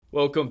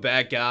Welcome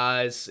back,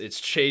 guys.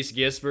 It's Chase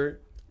Gispert,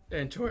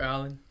 And Troy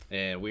Allen.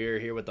 and we're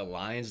here with the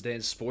Lions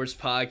Den Sports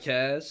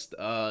Podcast,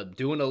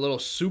 doing a little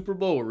Super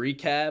Bowl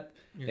recap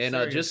and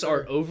just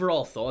our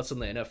overall thoughts on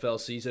the NFL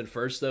season.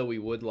 First, though, we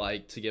would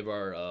like to give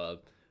our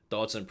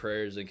thoughts and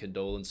prayers and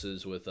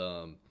condolences with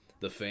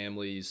the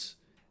families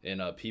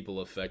and people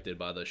affected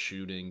by the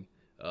shooting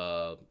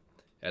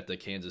at the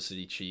Kansas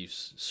City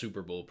Chiefs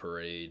Super Bowl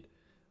parade.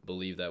 I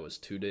believe that was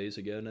 2 days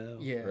ago now.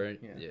 Yeah. Right?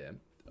 Yeah.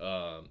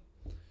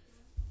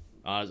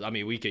 I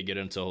mean, we could get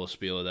into a whole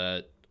spiel of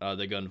that.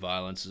 The gun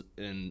violence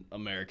in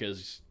America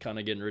is kind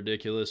of getting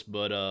ridiculous,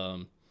 but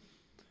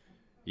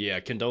yeah,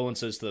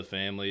 condolences to the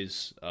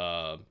families,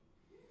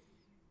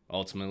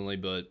 ultimately.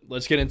 But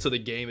let's get into the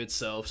game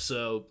itself.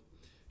 So,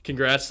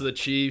 congrats to the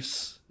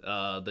Chiefs.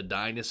 The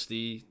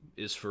dynasty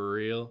is for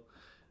real.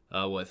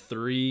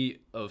 3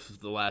 of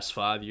the last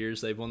 5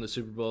 years they've won the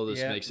Super Bowl.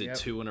 This makes it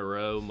 2 in a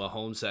row.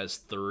 Mahomes has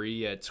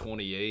 3 at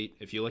 28.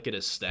 If you look at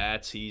his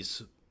stats,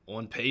 he's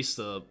on pace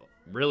to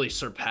really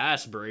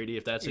surpass Brady,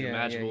 if that's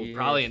imaginable.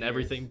 Probably in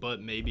everything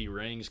but maybe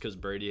rings, because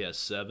Brady has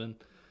 7.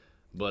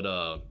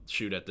 But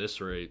shoot, at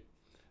this rate,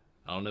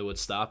 I don't know what's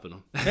stopping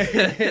him.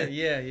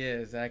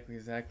 Exactly.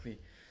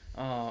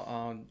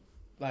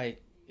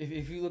 Like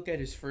if you look at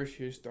his first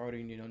year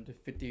starting, the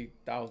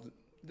 50,000,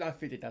 not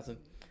 50,000,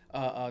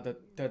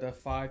 the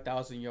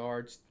 5,000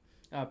 yards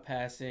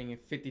passing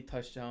and 50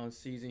 touchdowns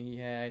season he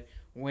had,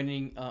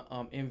 winning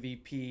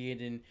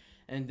MVP,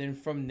 and then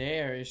from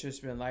there, it's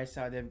just been lights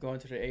out. They've gone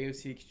to the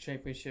AFC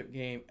Championship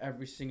game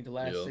every single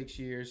last 6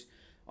 years.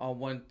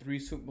 Won 3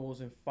 Super Bowls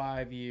in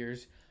 5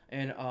 years,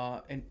 and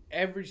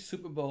every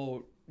Super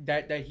Bowl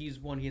that he's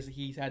won,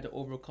 he's had to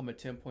overcome a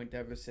 10-point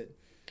deficit.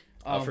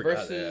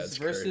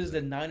 Versus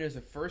the Niners,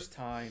 the first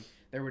time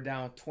they were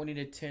down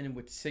 20-10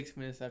 with 6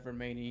 minutes left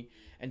remaining,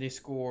 and they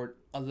scored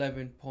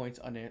 21 points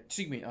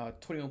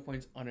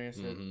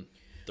unanswered.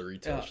 3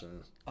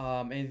 touchdowns.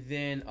 And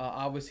then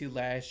obviously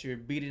last year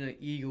beating the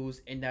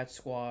Eagles in that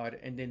squad,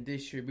 and then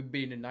this year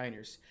beating the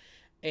Niners.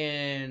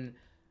 And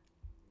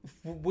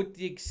with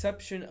the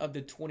exception of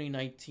the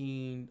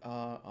 2019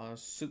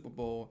 Super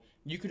Bowl,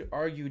 you could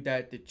argue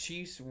that the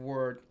Chiefs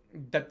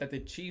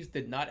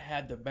did not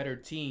have the better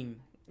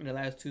team in the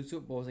last 2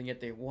 Super Bowls, and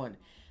yet they won.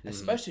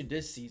 Especially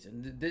this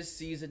season. This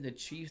season, the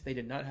Chiefs, they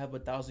did not have a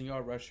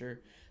 1,000-yard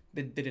rusher.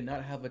 They did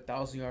not have a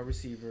 1,000-yard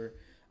receiver.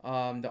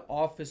 The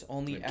office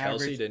only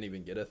averaged. Kelsey didn't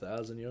even get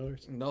 1,000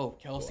 yards. No,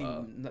 Kelsey.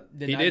 Wow.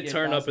 He did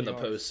turn up in the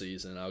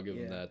postseason. I'll give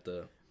him that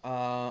though.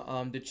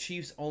 The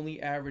Chiefs only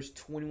averaged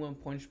 21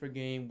 points per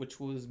game, which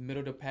was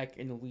middle of the pack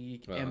in the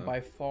league, and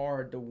by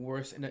far the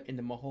worst in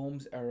the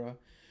Mahomes era.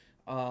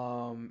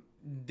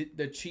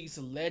 The Chiefs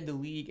led the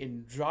league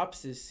in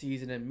drops this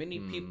season, and many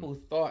people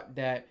thought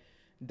that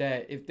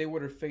if they were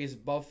to face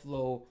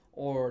Buffalo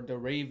or the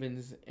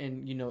Ravens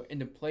in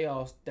the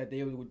playoffs, that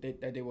they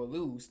would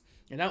lose.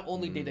 And not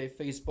only did they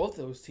face both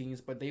of those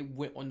teams, but they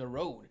went on the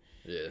road.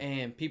 Yeah.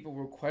 And people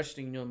were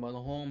questioning,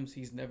 Mahomes,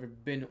 he's never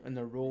been in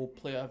a road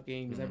playoff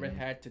game. He's never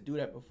had to do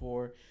that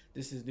before.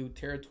 This is new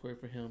territory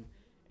for him.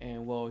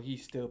 And, well, he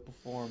still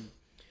performed.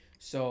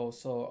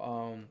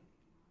 And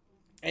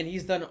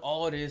he's done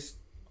all this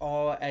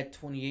all at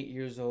 28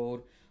 years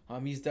old.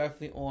 He's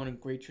definitely on a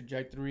great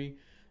trajectory.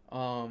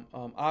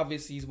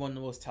 Obviously, he's one of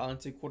the most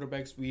talented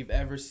quarterbacks we've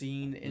ever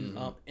seen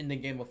in the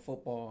game of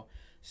football.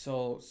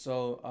 So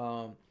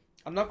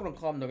I'm not going to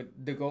call him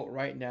the GOAT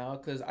right now,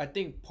 because I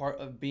think part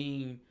of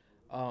being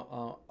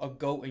a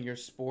GOAT in your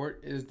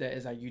sport is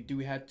that you do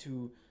have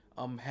to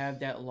have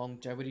that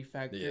longevity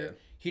factor. Yeah,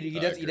 he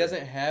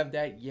doesn't have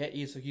that yet.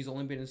 He's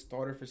only been a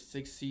starter for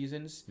 6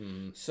 seasons.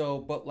 So,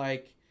 but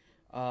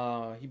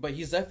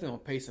he's definitely on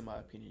pace, in my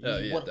opinion.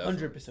 He's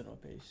 100% on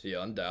pace.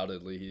 Yeah,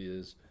 undoubtedly he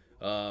is.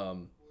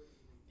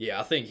 Yeah,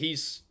 I think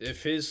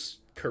if his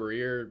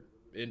career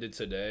ended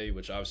today,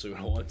 which obviously we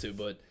don't want to,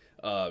 but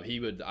he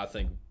would, I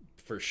think,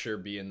 for sure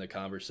be in the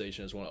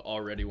conversation as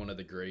already one of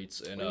the greats,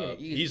 and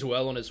he's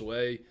well on his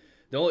way.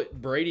 The only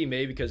Brady,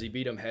 maybe because he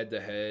beat him head to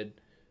head.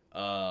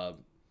 I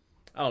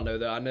don't know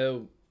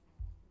though.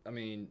 I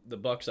mean, the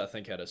Bucs, I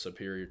think, had a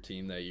superior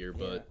team that year,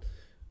 but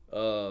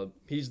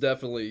he's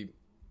definitely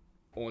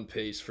on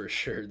pace for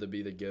sure to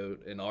be the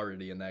GOAT and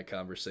already in that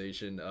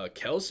conversation.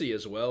 Kelsey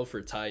as well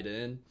for tight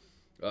end,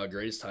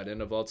 greatest tight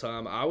end of all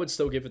time. I would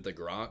still give it to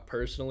Gronk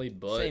personally,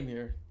 but same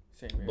here.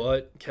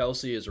 But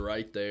Kelsey is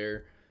right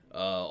there.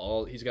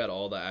 He's got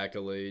all the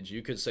accolades.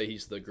 You could say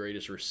he's the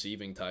greatest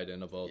receiving tight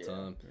end of all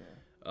time.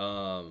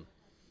 Yeah.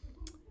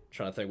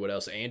 Trying to think what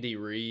else. Andy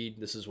Reid.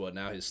 This is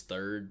now his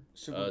 3rd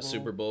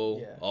Super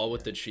Bowl. All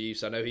with the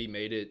Chiefs. I know he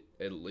made it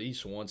at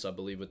least once, I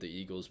believe, with the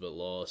Eagles, but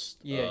lost.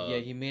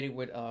 He made it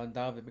with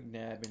Donovan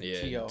McNabb and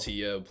T.O.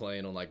 T.O.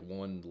 playing on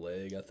one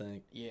leg, I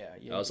think. Yeah.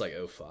 That was 05,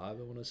 I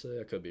want to say.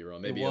 I could be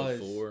wrong. Maybe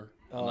 04.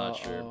 I'm not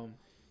sure.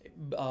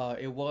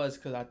 It was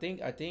because I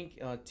think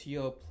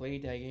T.O.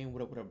 played that game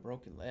with a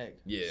broken leg.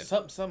 Yeah.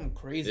 Something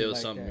crazy. It was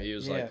like something. that. He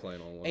was like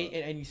playing on one.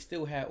 And he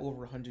still had over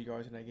 100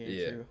 yards in that game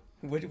too.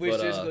 Which but,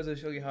 just goes to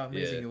show you how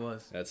amazing it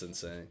was. That's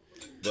insane.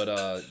 But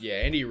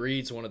Andy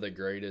Reid's one of the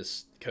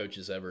greatest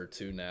coaches ever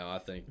too now, I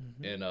think.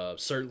 And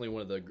certainly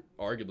one of the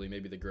arguably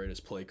maybe the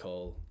greatest play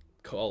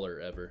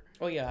caller ever.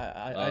 Oh yeah,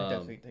 I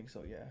definitely think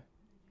so, yeah.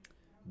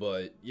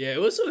 But yeah,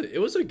 it was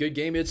a good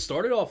game. It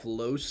started off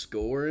low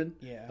scoring.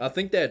 Yeah. I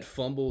think that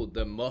fumble,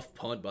 the muff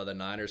punt by the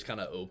Niners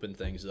kind of opened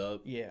things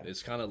up. Yeah.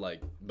 It's kind of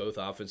like both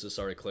offenses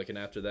started clicking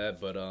after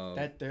that, but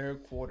that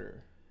third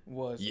quarter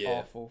was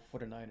awful for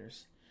the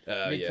Niners.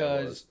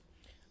 Because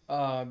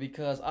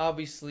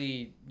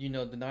obviously,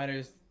 the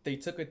Niners, they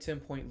took a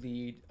 10-point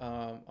lead,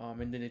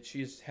 and then the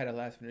Chiefs had a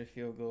last-minute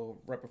field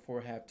goal right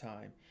before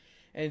halftime.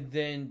 And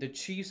then the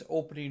Chiefs'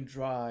 opening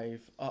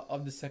drive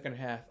of the second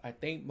half, I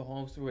think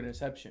Mahomes threw an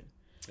interception.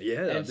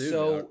 Yeah, and dude,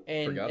 so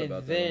I forgot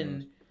about then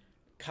that.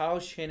 Kyle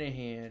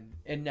Shanahan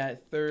in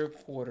that third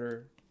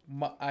quarter,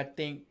 I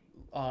think,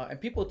 and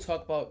people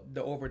talk about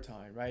the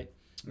overtime, right?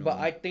 But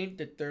I think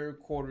the third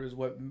quarter is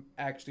what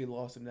actually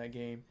lost them that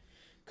game.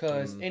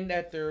 Because in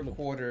that third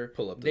quarter,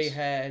 they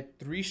had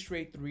 3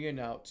 straight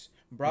 3-and-outs.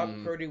 Brock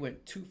Purdy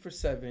went 2 for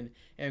 7,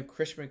 and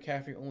Christian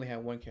McCaffrey only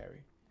had 1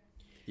 carry.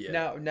 Yeah.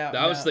 Now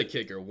that was the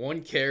kicker.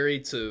 1 carry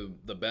to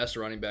the best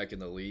running back in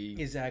the league.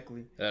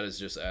 Exactly. That is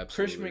just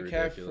absolutely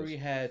ridiculous. Christian McCaffrey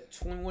had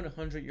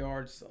 2,100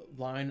 yards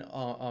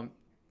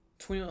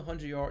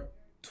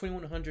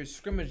 2,100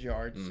 scrimmage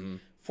yards,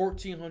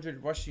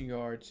 1,400 rushing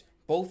yards,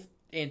 both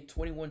and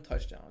 21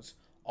 touchdowns.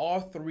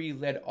 All 3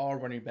 led all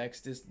running backs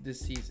this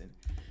season.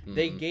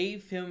 They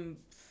gave him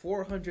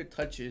 400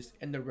 touches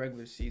in the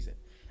regular season.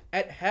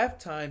 At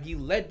halftime, he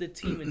led the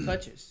team in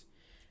touches.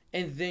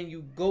 And then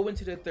you go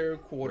into the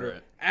third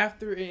quarter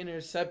after an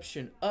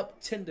interception,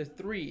 up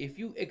 10-3. If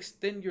you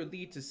extend your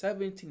lead to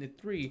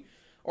 17-3,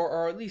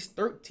 or at least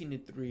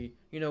 13-3,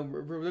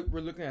 we're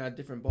looking at a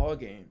different ball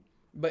game.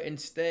 But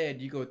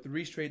instead, you go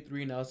 3 straight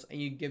 3-and-outs, and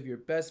you give your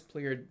best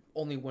player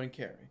only 1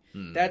 carry.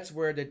 That's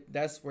where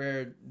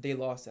they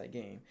lost that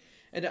game.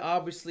 And then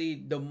obviously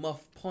the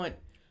muff punt,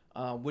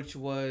 which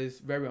was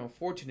very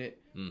unfortunate,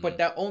 but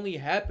that only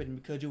happened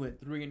because you went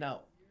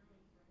 3-and-out.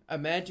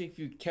 Imagine if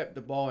you kept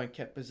the ball and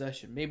kept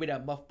possession. Maybe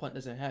that muff punt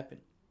doesn't happen.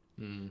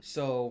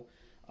 So,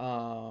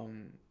 I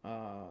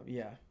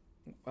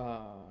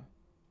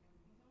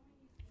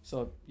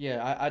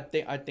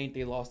think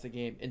they lost the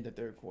game in the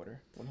third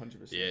quarter,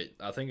 100%. Yeah,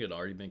 I think an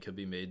argument could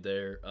be made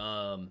there.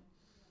 I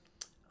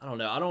don't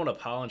know. I don't want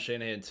to pile on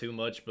Shanahan too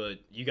much, but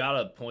you got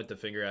to point the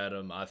finger at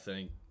him, I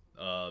think,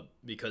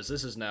 because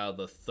this is now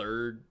the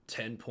third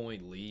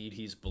 10-point lead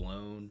he's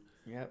blown.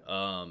 Yep.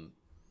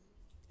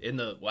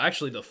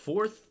 The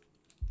fourth.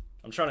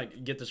 I'm trying to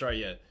get this right.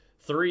 Yeah,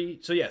 3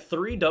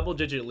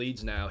 double-digit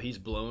leads now he's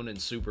blown in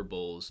Super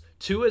Bowls.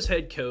 2 as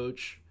head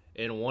coach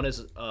and 1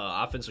 as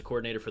offensive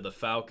coordinator for the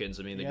Falcons.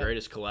 I mean, the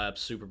greatest collapse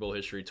Super Bowl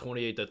history,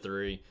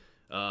 28-3.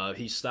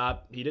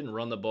 He didn't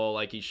run the ball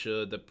like he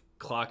should. The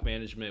clock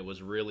management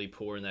was really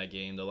poor in that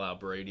game to allow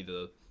Brady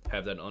to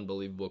have that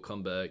unbelievable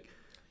comeback.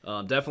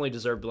 Definitely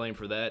deserved blame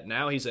for that.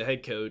 Now he's a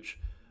head coach.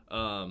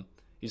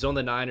 He's on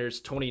the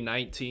Niners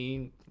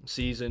 2019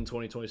 season,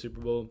 2020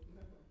 Super Bowl.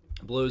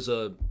 Blows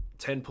a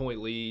 10-point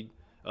lead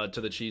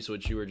to the Chiefs,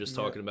 which you were just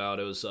talking about.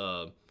 It was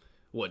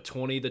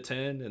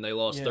 20-10, and they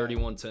lost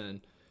 31-10.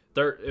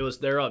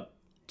 They're up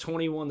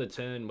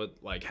 21-10 with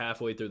like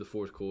halfway through the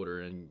fourth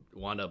quarter and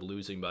wound up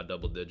losing by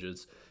double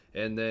digits.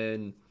 And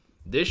then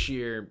this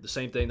year, the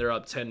same thing. They're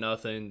up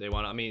 10-0. They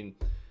wound up,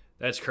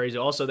 that's crazy.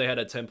 Also, they had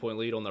a 10-point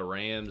lead on the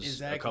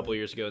Rams a couple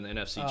years ago in the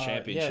NFC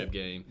Championship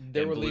game.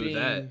 They were leading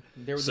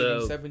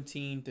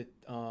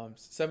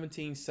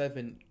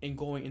 17-7 and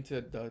going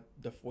into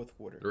the fourth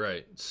quarter.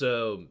 Right.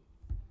 So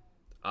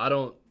I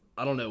don't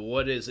know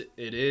what it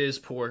is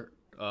poor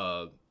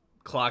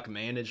clock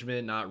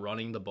management, not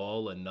running the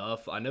ball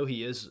enough. I know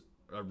he is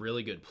a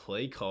really good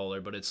play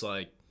caller, but it's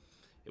like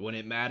when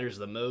it matters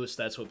the most,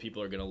 that's what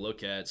people are going to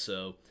look at.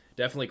 So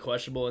definitely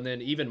questionable. And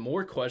then even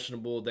more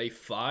questionable,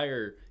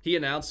 he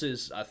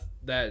announces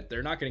that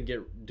they're not going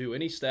to do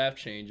any staff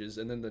changes,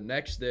 and then the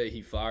next day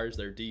he fires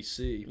their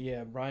DC.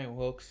 Yeah, Brian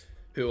Wilkes.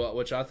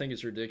 Which I think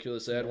is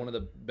ridiculous. They had one of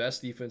the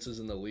best defenses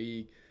in the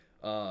league.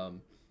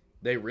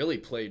 They really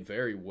played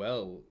very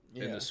well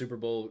in the Super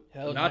Bowl.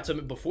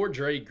 Before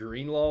Dre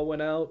Greenlaw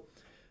went out,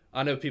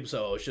 I know people say,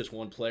 it's just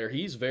one player.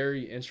 He's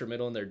very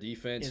instrumental in their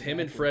defense. Exactly. Him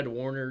and Fred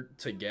Warner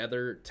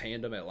together,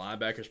 tandem at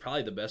linebackers,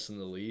 probably the best in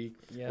the league.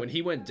 Yep. When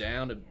he went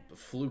down, a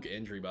fluke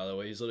injury, by the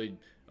way, he's literally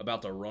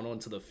about to run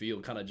onto the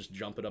field, kind of just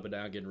jumping up and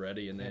down, getting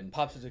ready, and then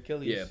pops his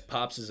Achilles. Yeah,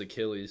 pops his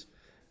Achilles.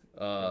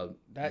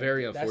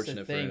 Very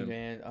unfortunate for him.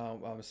 Man.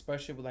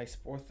 Especially with like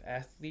sports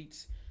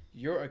athletes,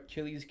 your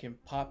Achilles can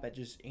pop at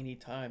just any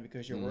time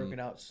because you're working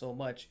out so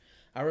much.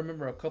 I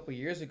remember a couple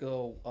years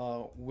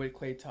ago with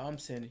Klay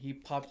Thompson, he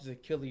popped his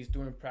Achilles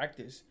during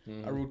practice,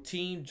 a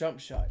routine jump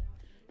shot.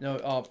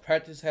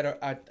 Practice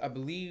I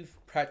believe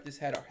practice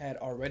had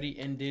already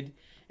ended,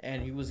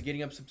 and he was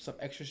getting up some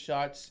extra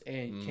shots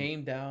and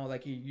came down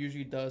like he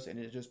usually does, and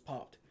it just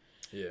popped.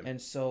 Yeah.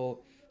 And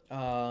so,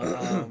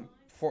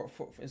 for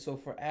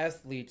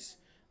athletes,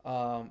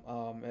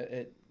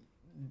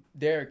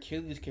 their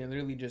Achilles can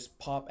literally just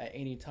pop at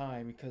any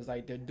time because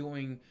like they're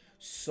doing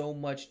so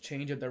much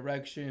change of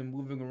direction,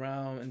 moving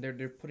around, and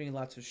they're putting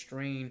lots of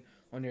strain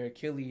on their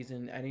Achilles,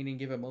 and at any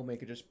given moment it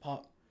could just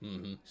pop.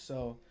 Mm-hmm.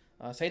 So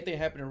same thing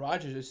happened to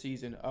Rodgers this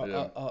season.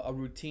 A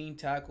routine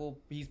tackle,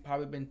 he's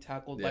probably been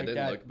tackled like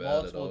that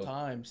multiple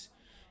times,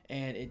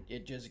 and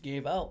it just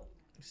gave out.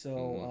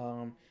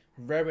 So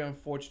very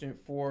unfortunate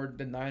for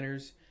the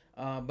Niners.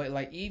 But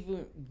like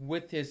even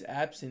with his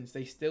absence,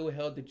 they still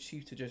held the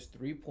Chiefs to just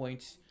 3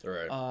 points.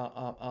 Right.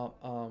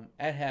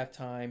 At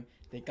halftime,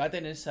 they got that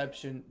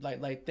interception.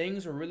 Like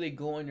things were really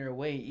going their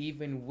way,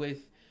 even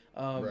with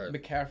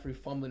McCaffrey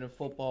fumbling the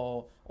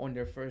football on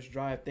their first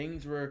drive.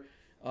 Things were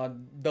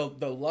the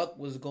luck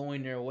was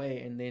going their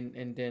way, and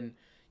then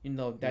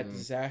that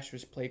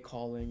disastrous play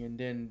calling, and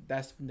then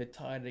that's when the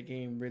tide of the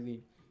game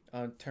really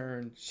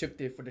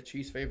shifted for the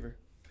Chiefs' favor.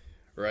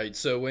 Right.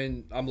 So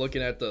when I'm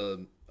looking at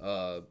the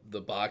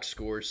box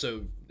score,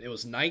 so it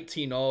was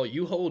 19-all.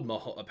 You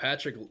hold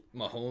Patrick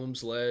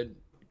Mahomes led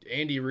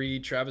Andy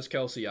Reid, Travis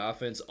Kelce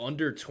offense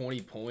under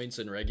 20 points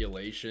in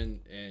regulation,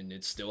 and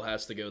it still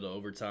has to go to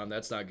overtime.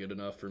 That's not good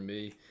enough for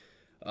me.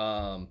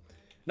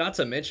 Not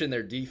to mention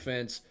their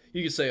defense.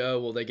 You could say, oh,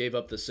 well, they gave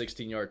up the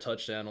 16-yard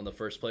touchdown on the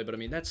first play, but I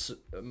mean that's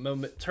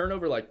a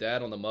turnover like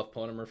that on the muff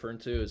punt I'm referring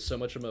to is so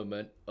much of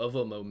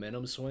a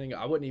momentum swing.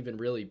 I wouldn't even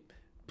really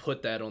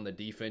put that on the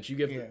defense. You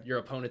give your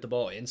opponent the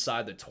ball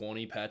inside the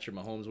 20, Patrick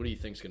Mahomes, what do you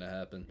think is going to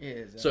happen? Yeah,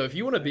 exactly. So if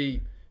you want to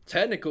be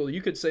technical,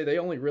 you could say they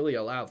only really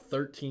allowed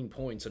 13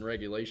 points in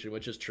regulation,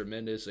 which is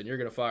tremendous, and you're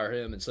going to fire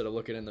him instead of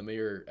looking in the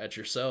mirror at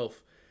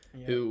yourself,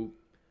 who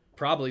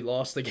probably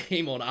lost the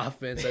game on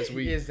offense as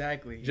we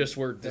just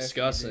were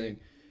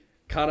discussing.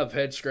 Kind of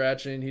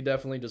head-scratching. He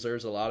definitely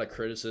deserves a lot of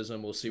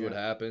criticism. We'll see what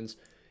happens.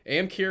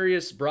 I'm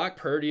curious, Brock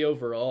Purdy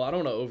overall, I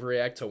don't want to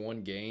overreact to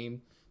one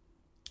game.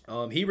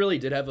 He really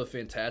did have a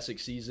fantastic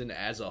season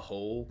as a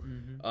whole.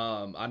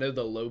 Mm-hmm. I know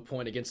the low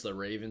point against the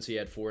Ravens, he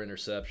had 4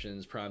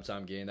 interceptions,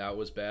 primetime game. That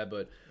was bad.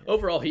 But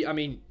overall, he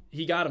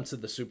got him to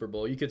the Super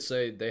Bowl. You could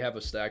say they have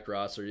a stacked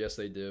roster. Yes,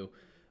 they do.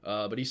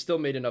 But he still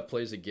made enough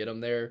plays to get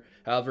him there.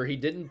 However, he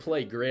didn't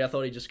play great. I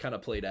thought he just kind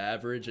of played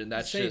average. And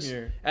that's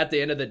at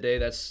the end of the day,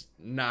 that's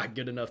not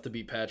good enough to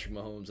beat Patrick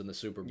Mahomes in the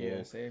Super Bowl.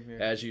 Yeah, same here.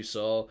 As you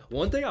saw.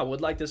 One thing I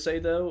would like to say,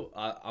 though,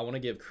 I want to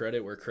give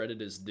credit where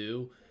credit is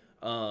due.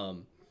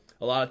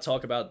 A lot of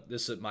talk about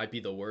this. It might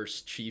be the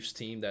worst Chiefs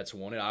team that's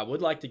won it. I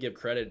would like to give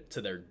credit to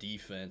their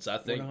defense. I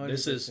think 100%.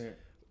 This is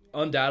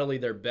undoubtedly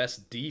their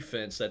best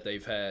defense that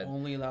they've had.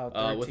 Only allowed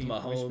 13 with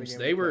Mahomes.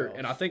 They were,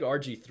 and I think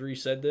RG3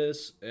 said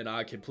this, and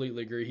I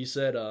completely agree. He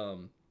said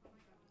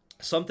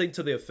something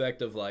to the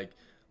effect of like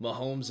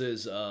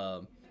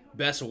Mahomes'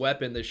 best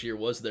weapon this year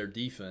was their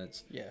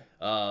defense.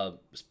 Yeah.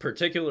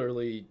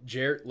 Particularly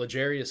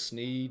L'Jarius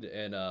Sneed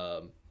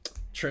and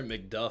Trent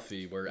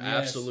McDuffie were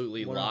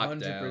absolutely 100%. Locked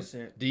down.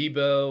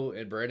 Debo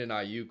and Brandon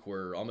Ayuk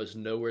were almost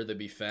nowhere to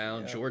be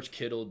found. Yeah. George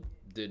Kittle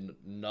did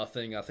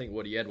nothing. I think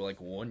he had like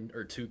 1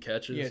 or 2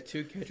 catches. Yeah,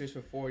 2 catches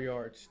for 4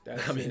 yards.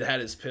 That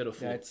is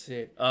pitiful. That's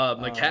it.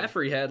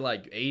 McCaffrey had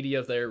like 80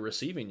 of their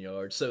receiving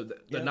yards. So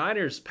the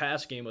Niners'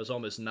 pass game was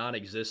almost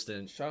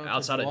non-existent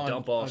outside of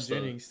dump-offs.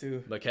 Jennings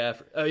too.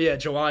 McCaffrey. Oh yeah,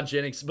 Jawan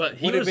Jennings. But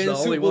he was the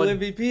only one.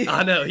 MVP.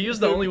 I know he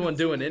was the only one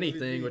doing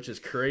anything, which is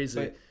crazy.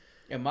 But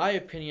in my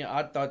opinion,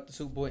 I thought the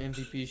Super Bowl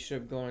MVP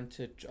should have gone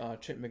to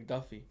Trent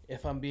McDuffie.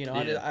 If I'm being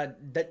honest,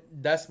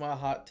 that's my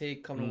hot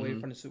take coming away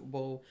from the Super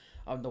Bowl.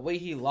 The way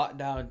he locked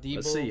down Debo.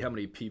 Let's see how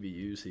many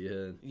PBUs he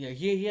had. Yeah,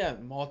 he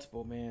had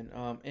multiple, man.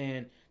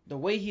 And the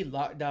way he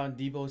locked down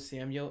Debo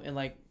Samuel, and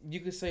like you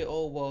could say,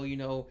 oh well,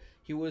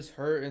 he was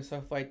hurt and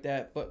stuff like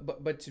that.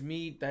 But to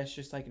me, that's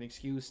just like an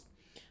excuse.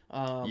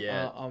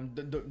 The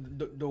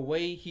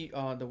way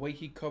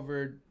he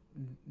covered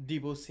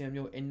Debo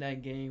Samuel in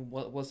that game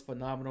was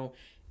phenomenal,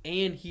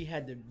 and he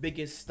had the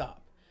biggest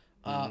stop.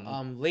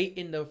 Late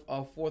in the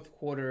fourth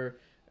quarter,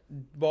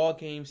 ball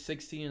game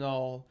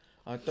 16-all.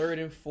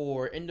 3rd and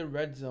 4 in the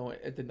red zone.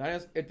 If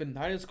the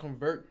Niners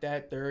convert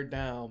that 3rd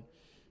down,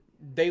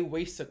 they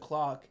waste the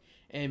clock,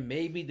 and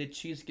maybe the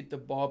Chiefs get the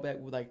ball back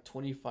with like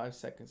 25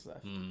 seconds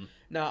left.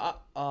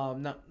 Now,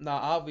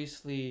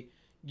 obviously,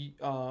 we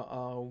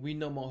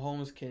know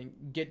Mahomes can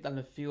get down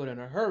the field in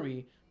a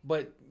hurry,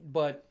 but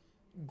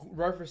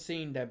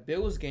referencing that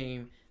Bills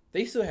game,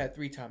 they still had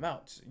 3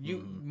 timeouts.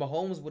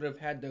 Mahomes would have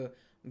had to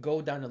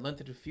go down the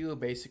length of the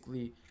field,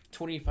 basically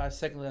 25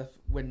 seconds left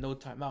with no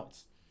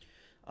timeouts.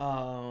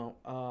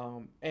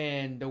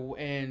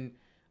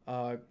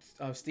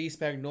 Steve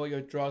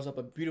Spagnuolo draws up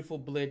a beautiful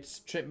blitz.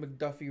 Trent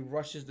McDuffie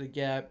rushes the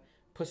gap,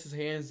 puts his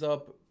hands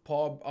up,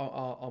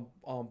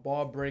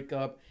 ball break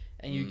up,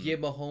 and you give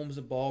Mahomes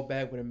the ball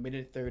back with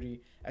 1:30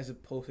 as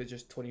opposed to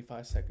just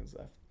 25 seconds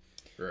left.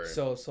 Right.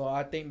 So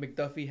I think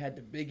McDuffie had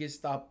the biggest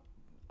stop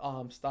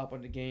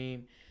of the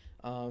game.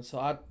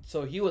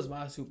 So he was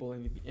my Super Bowl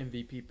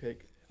MVP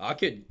pick. I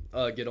could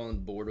get on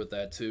board with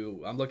that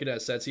too. I'm looking at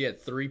stats. He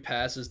had 3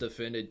 passes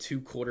defended,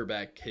 2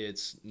 quarterback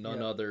hits,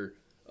 none other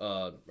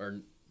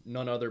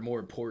more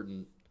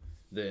important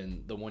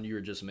than the one you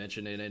were just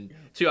mentioning. And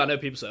two, I know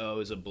people say, "Oh, it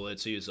was a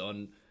blitz. He was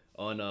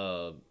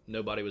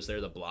nobody was there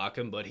to block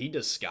him," but he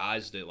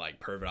disguised it like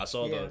perfect. I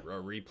saw a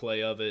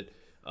replay of it.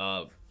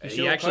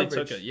 He actually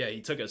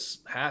took a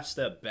half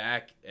step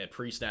back at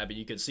pre-snap, and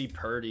you could see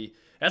Purdy.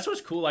 That's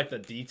what's cool, like the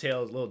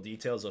little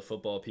details of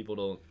football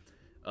people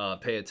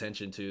don't pay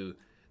attention to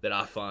that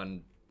I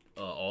find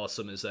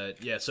awesome is that,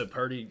 so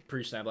Purdy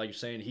pre-snap, like you're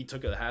saying, he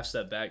took a half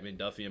step back,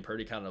 McDuffie, and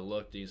Purdy kind of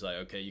looked. He's like,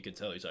 okay, you can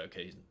tell. He's like,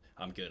 okay,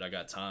 I'm good. I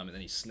got time. And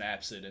then he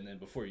snaps it, and then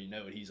before you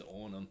know it, he's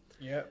on him.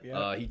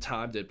 Yeah. He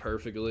timed it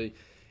perfectly.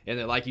 And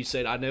then, like you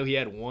said, I know he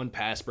had one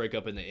pass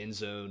breakup in the end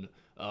zone.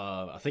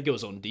 I think it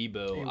was on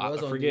Debo. I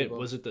forget,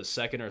 was it the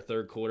second or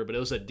third quarter? But it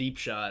was a deep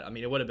shot. I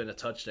mean, it would have been a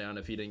touchdown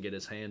if he didn't get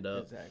his hand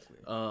up. Exactly.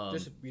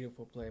 Just a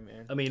beautiful play,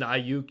 man. I mean,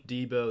 Ayuk,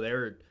 Debo, they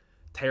were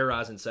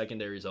terrorizing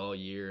secondaries all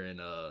year. And,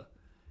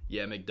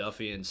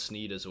 McDuffie and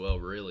Snead as well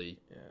really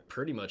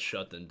pretty much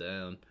shut them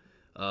down.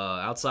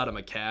 Outside of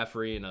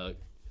McCaffrey and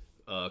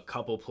a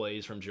couple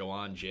plays from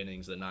Jawan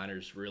Jennings, the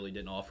Niners really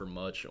didn't offer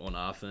much on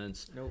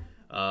offense. Nope.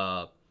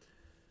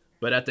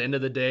 But at the end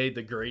of the day,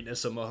 the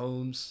greatness of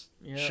Mahomes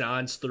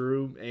shines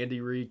through.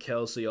 Andy Reid,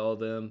 Kelsey, all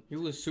them. He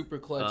was super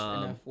clutch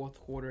in that fourth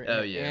quarter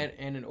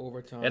and in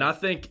overtime. And I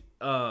think,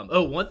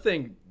 one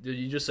thing that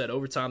you just said,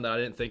 overtime, that I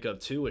didn't think of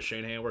too was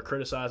Shanahan. We're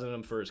criticizing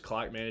him for his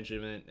clock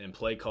management and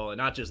play calling,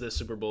 not just this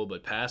Super Bowl,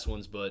 but past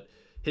ones. But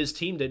his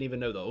team didn't even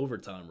know the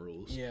overtime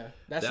rules. Yeah.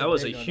 That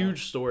was a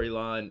huge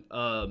storyline.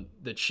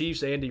 The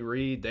Chiefs, Andy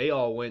Reid, they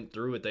all went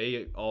through it.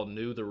 They all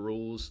knew the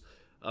rules.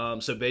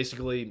 So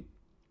basically...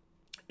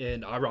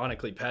 And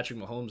ironically, Patrick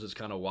Mahomes is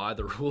kind of why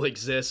the rule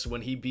exists.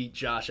 When he beat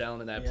Josh Allen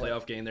in that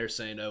playoff game, they're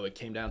saying, it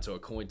came down to a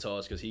coin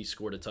toss because he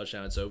scored a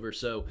touchdown. It's over.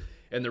 So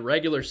in the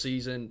regular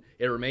season,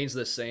 it remains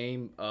the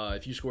same.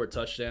 If you score a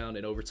touchdown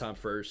in overtime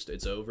first,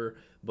 it's over.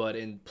 But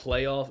in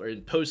playoff or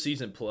in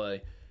postseason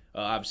play,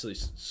 obviously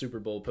Super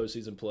Bowl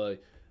postseason play,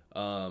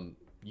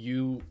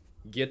 you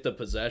get the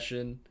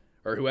possession,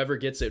 or whoever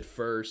gets it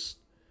first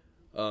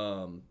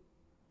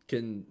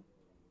can...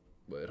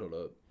 Wait, hold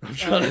up. I'm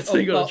trying to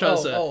think what I'm trying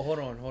to say. Hold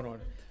on.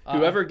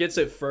 Whoever gets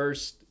it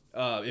first,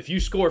 if you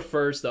score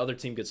first, the other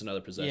team gets another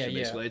possession,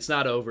 basically. It's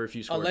not over if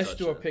you score unless a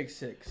touchdown. you do a pick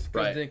six.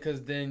 Right.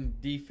 Because then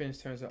defense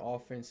turns to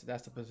offense.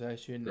 That's the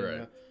possession. Right.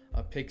 And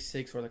a pick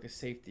six or like a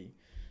safety.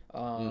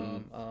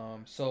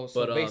 So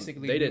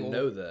basically... they didn't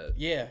know that.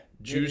 Yeah.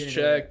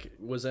 Juszczyk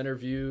was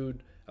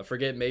interviewed. I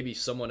forget, maybe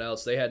someone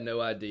else. They had no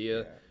idea.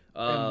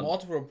 Yeah. And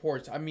multiple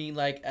reports. I mean,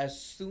 like,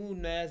 as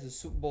soon as the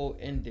Super Bowl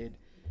ended...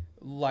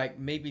 Like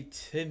maybe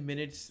 10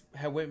 minutes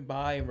had went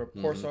by and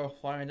reports started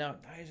flying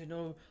out. Niners didn't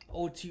know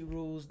OT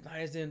rules.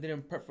 Niners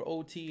didn't prep for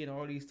OT and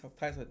all these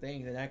types of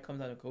things, and that comes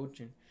out of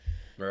coaching.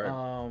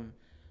 Right.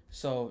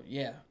 So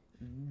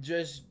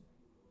just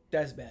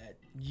that's bad.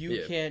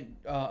 You can't.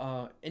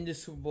 In the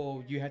Super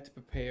Bowl, you have to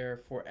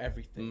prepare for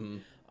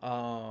everything.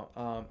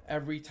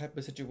 Every type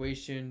of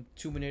situation.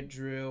 2-minute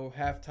drill,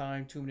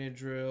 halftime. 2-minute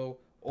drill,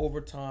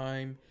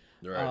 overtime.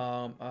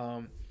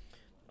 Right.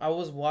 I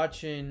was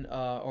watching,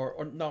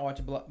 or not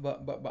watching, but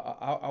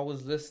I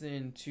was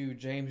listening to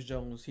James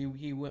Jones.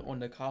 He went on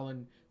the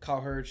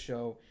Kyle Hurd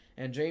show,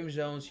 and James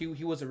Jones he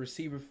was a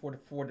receiver for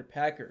the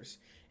Packers,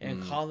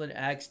 and Colin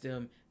asked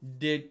him,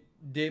 did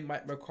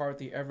Mike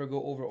McCarthy ever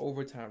go over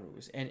overtime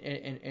rules?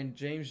 And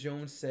James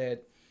Jones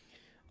said,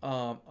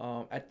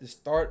 at the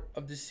start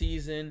of the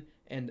season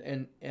at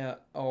the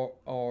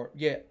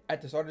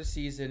start of the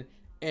season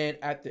and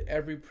after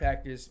every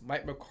practice,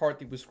 Mike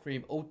McCarthy would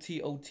scream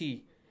OT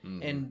OT.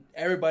 And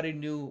everybody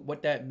knew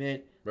what that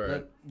meant.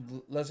 Right.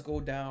 Let's go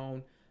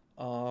down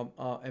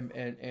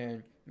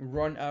and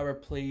run our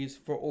plays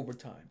for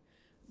overtime.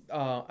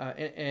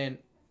 And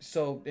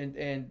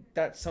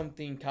that's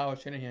something Kyle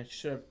Shanahan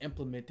should have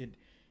implemented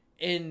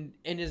in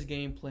his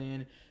game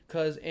plan.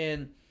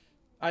 And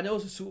I know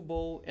it's a Super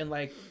Bowl and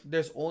like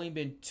there's only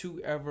been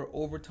 2 ever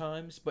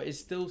overtimes, but it's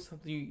still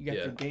something you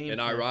have to game. And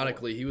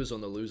ironically, he was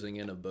on the losing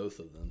end of both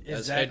of them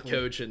as head Exactly.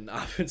 coach and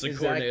offensive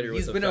coordinator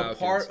with the Falcons. He's been a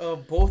part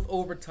of both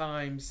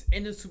overtimes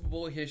in the Super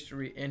Bowl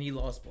history, and he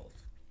lost both.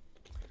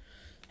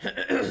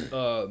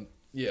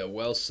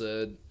 Well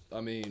said.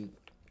 I mean,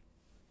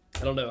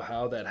 I don't know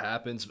how that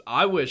happens.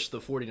 I wish the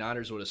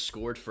 49ers would have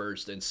scored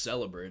first and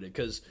celebrated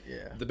because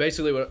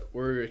basically what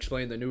we're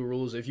explaining the new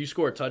rules, if you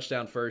score a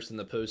touchdown first in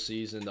the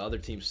postseason, the other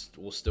teams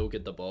will still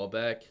get the ball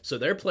back. So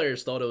their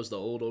players thought it was the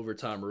old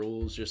overtime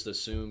rules, just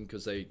assumed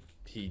because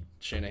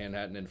Shanahan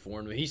hadn't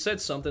informed them. He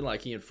said something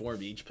like he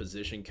informed each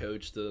position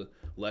coach to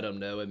let them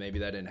know, and maybe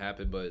that didn't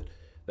happen, but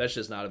that's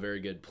just not a very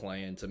good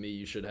plan. To me,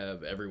 you should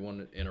have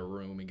everyone in a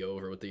room and go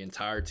over with the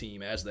entire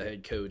team as the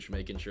head coach,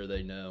 making sure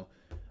they know.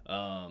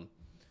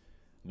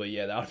 But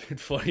that would have been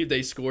funny if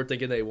they scored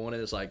thinking they won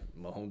it. It's like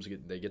Mahomes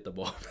they get the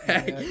ball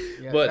back.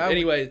 But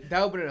anyway,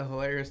 that would have been a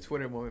hilarious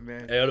Twitter moment,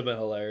 man. It would have been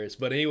hilarious.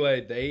 But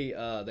anyway, they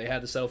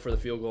had to settle for the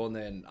field goal, and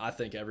then I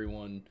think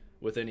everyone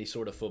with any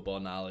sort of football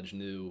knowledge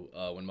knew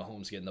when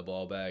Mahomes getting the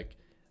ball back,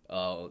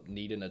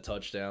 needing a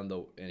touchdown,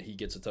 and he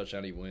gets a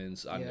touchdown, he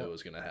wins. I knew it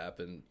was going to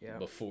happen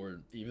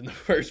before even the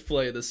first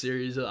play of the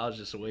series. I was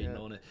just waiting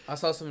on it. I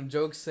saw some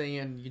jokes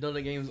saying,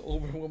 the game's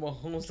over when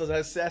Mahomes does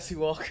that sassy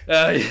walk.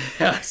 Yeah,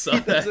 I saw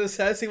that. Does a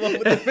sassy walk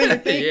with the finger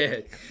thing.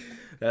 Yeah,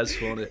 that's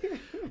funny.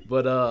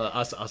 But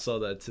I saw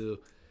that too.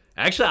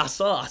 Actually, I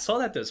saw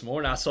that this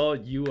morning. I saw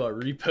you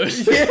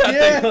repost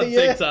it on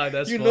TikTok.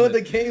 That's funny.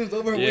 The game's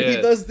over when he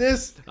does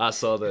this. I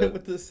saw that.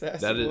 With the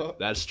sassy walk.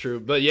 That's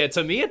true. But yeah,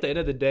 to me, at the end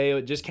of the day,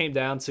 it just came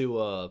down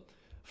to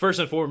first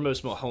and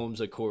foremost Mahomes,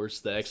 of course,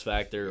 the X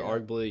factor,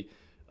 arguably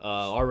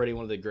already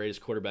one of the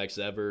greatest quarterbacks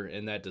ever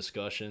in that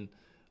discussion.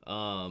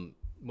 When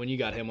you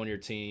got him on your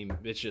team,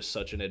 it's just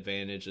such an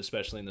advantage,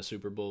 especially in the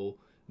Super Bowl,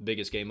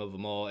 biggest game of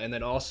them all. And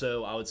then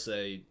also, I would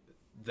say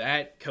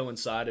that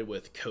coincided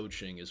with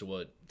coaching is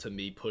what, to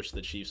me, pushed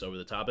the Chiefs over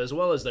the top, as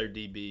well as their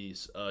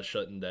DBs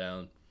shutting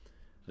down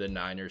the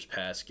Niners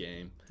pass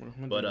game.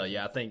 100%. But,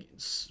 I think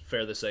it's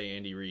fair to say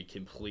Andy Reid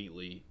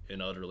completely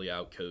and utterly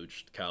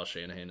outcoached Kyle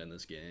Shanahan in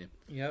this game.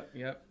 Yep.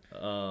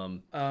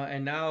 And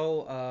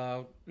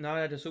now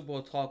that the Super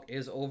Bowl talk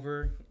is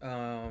over,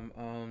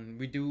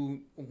 we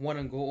do want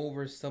to go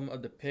over some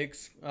of the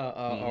picks,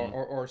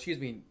 or excuse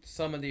me,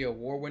 some of the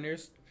award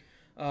winners,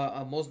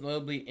 most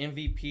notably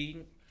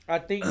MVP. I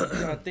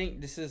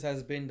think this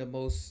has been the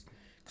most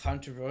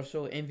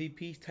controversial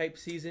MVP type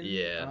season.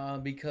 Yeah.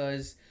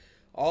 Because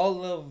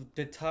all of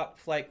the top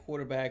flight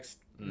quarterbacks,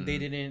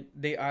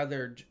 they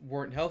either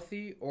weren't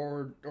healthy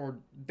or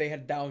they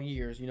had down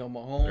years.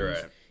 Mahomes,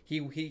 right.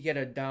 he had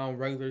a down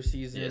regular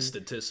season. Yeah,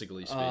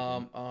 statistically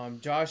speaking.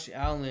 Josh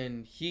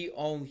Allen, he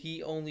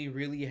only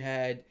really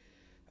had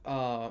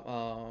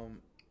well,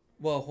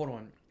 hold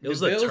on. It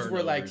was the Bills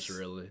turnovers,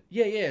 really.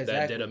 Yeah, exactly.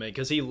 That did him in,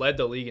 because he led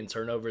the league in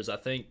turnovers. I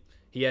think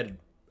he had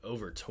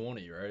over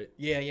 20, right?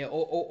 Yeah,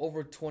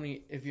 over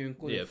 20 if you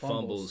include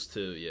fumbles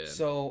too, yeah.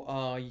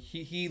 So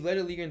he led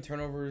the league in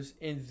turnovers,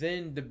 and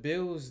then the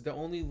Bills, they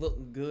only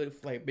looked good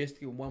for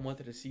basically 1 month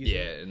of the season.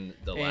 Yeah, in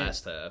the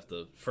last half.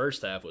 The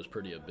first half was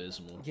pretty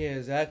abysmal. Yeah,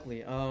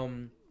 exactly.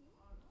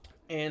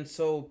 And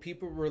so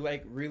people were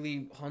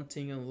really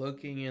hunting and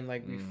looking, and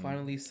we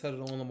finally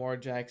settled on Lamar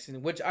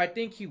Jackson, which I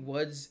think he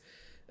was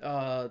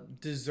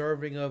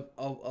deserving of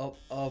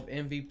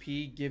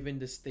MVP given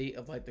the state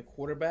of the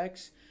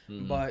quarterbacks.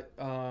 But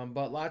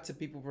lots of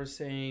people were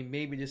saying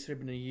maybe this should have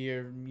been a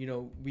year,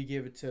 we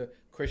give it to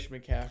Christian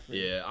McCaffrey.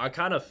 Yeah, I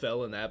kind of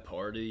fell in that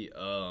party.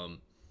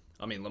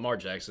 Lamar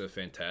Jackson, a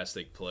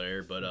fantastic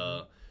player,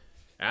 but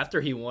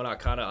after he won,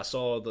 I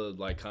saw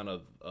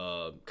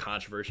the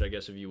controversy, I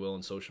guess, if you will,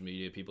 in social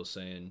media, people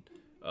saying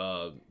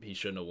he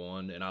shouldn't have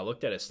won. And I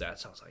looked at his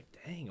stats, I was like,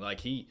 dang,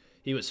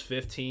 he was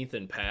 15th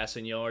in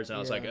passing yards, and I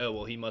was like, oh,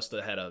 well, he must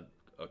have had a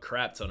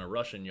crap ton of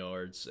rushing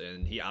yards,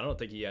 and I don't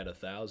think he had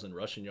 1,000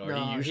 rushing yards.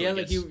 No, he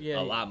usually gets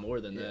a lot more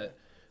than that.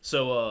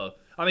 So,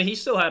 he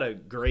still had a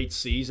great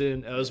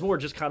season. It was more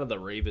just kind of the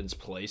Ravens'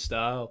 play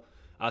style,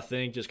 I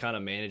think, just kind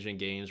of managing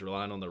games,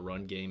 relying on the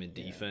run game and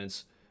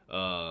defense.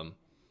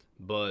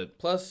 But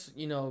plus,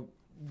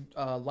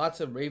 lots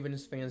of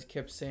Ravens fans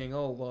kept saying,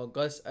 oh, well,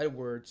 Gus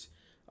Edwards,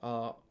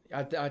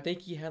 I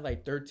think he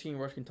had 13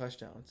 rushing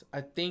touchdowns.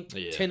 I think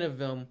 10 of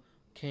them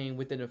came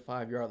within the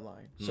 5-yard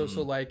line. So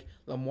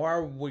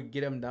Lamar would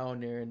get him down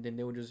there, and then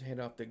they would just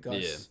hand off to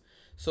Gus.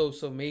 Yeah.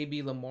 So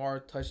maybe Lamar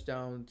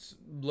touchdowns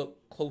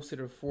look closer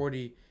to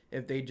 40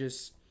 if they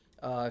just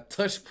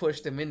touch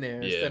pushed him in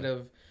there instead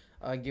of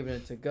giving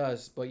it to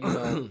Gus. But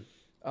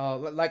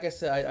like I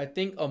said, I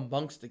think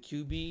amongst the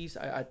QBs,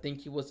 I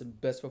think he was the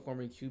best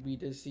performing QB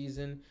this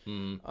season.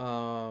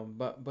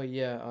 But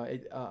yeah,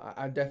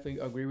 I definitely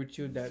agree with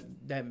you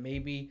that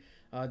maybe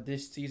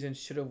this season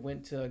should have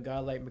went to a guy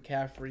like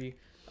McCaffrey.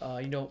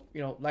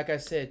 Like I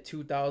said,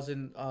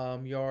 2,000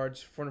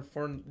 yards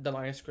from the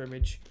line of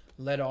scrimmage,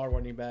 led our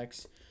running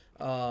backs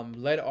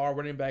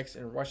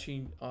in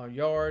rushing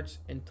yards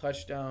and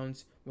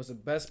touchdowns. Was the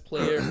best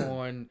player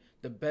on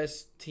the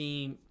best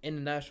team in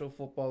the National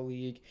Football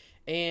League,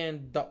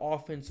 and the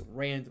offense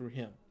ran through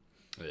him.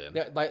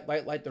 Yeah.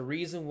 Like the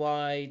reason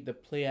why the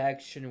play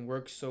action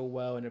works so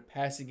well and the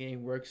passing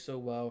game works so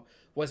well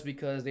was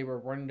because they were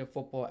running the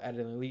football at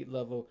an elite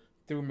level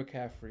through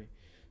McCaffrey.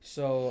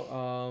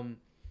 So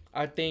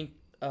I think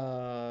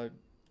I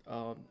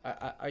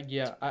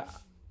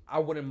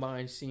wouldn't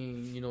mind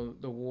seeing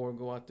the war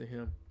go out to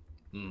him.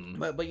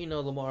 But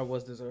Lamar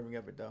was deserving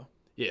of it though.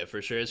 Yeah,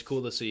 for sure. It's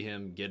cool to see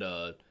him get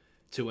 2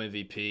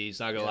 MVPs.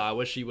 Not gonna lie, I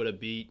wish he would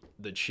have beat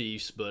the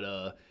Chiefs,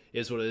 but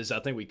is what it is. I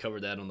think we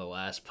covered that on the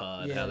last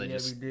pod, how they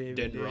just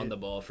didn't run the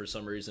ball for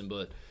some reason.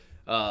 But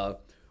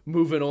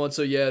moving on,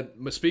 so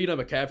speaking of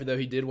McCaffrey, though,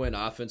 he did win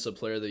Offensive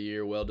Player of the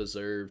Year, well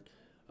deserved.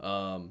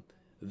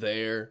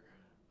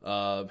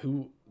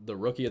 The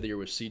Rookie of the Year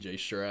was C.J.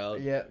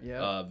 Stroud.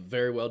 Yeah.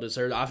 Very well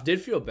deserved. I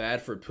did feel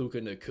bad for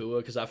Puka Nacua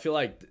because I feel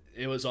like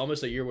it was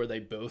almost a year where they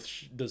both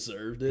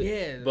deserved it.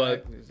 Yeah,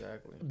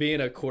 exactly. Being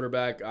a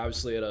quarterback,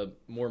 obviously at a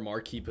more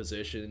marquee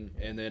position,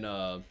 and then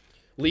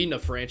leading a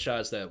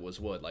franchise that was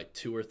like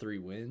 2 or 3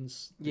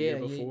 wins the year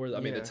before. I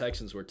mean, the yeah.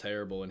 Texans were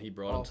terrible, and he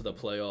brought them to the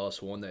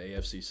playoffs, won the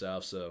AFC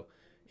South. So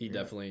he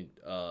definitely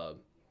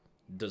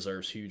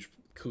deserves huge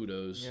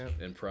kudos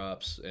and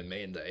props. And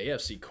man, the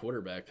AFC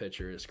quarterback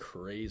picture is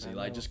crazy.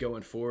 Like just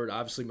going forward,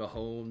 obviously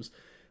Mahomes,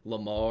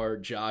 Lamar,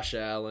 Josh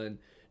Allen,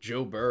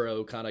 Joe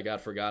Burrow kind of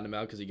got forgotten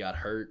about because he got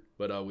hurt,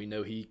 but we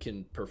know he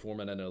can perform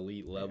at an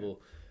elite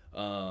level.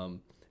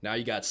 Now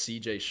you got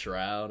C.J.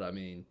 Stroud. I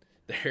mean,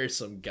 there's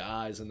some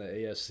guys in the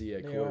AFC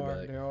at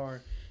quarterback. There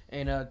are.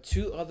 And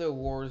 2 other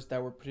awards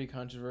that were pretty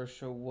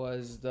controversial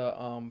was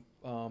the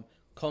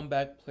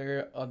Comeback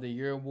Player of the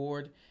Year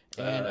award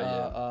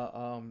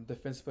and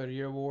Defensive Player of the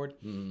Year award.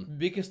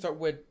 We can start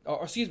with,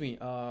 Coach of the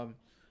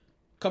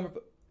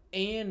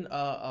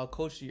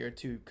Year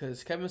too,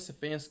 because Kevin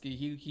Stefanski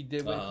he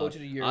did win Coach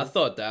of the Year. I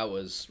thought that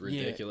was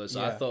ridiculous.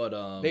 I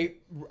thought they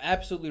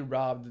absolutely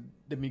robbed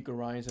D'Amico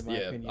Ryans in my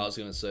opinion. I was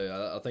gonna say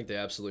I think they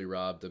absolutely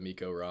robbed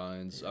D'Amico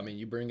Ryans. I mean,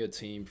 you bring a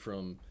team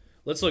from.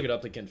 Let's look it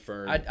up to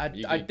confirm.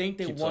 I think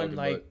they won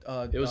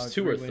it was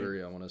 2 or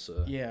 3. I want to say.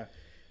 Yeah.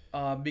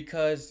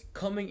 Because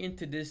coming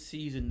into this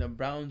season, the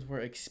Browns were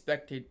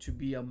expected to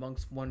be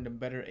amongst one of the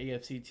better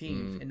AFC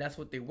teams, and that's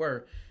what they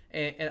were.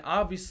 And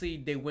obviously,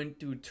 they went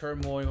through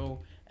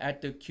turmoil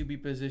at the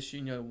QB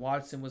position. You know,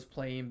 Watson was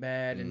playing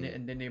bad, and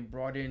then they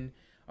brought in,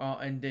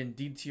 and then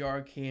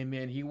DTR came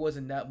in. He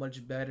wasn't that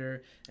much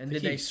better, and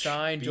then they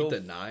signed beat the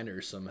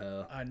Niners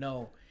somehow. I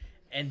know.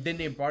 And then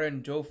they brought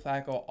in Joe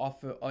Flacco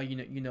off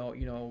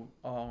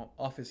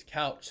off his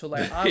couch. So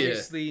like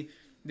obviously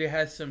they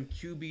had some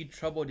QB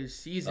trouble this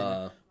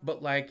season.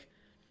 But like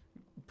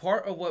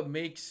part of what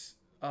makes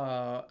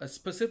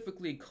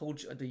specifically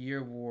Coach of the Year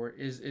award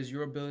is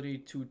your ability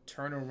to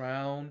turn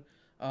around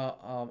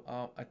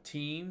a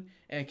team.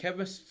 And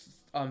Kevin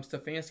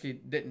Stefanski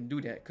didn't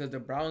do that because the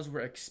Browns were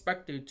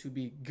expected to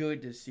be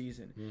good this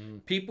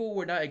season. People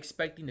were not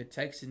expecting the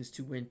Texans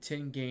to win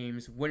 10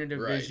 games, win a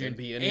division,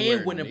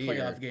 and win a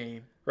playoff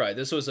game. Right.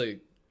 This was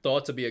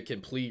thought to be a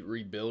complete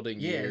rebuilding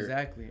year. Yeah,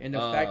 exactly. And the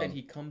fact that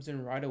he comes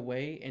in right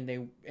away and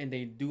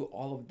they do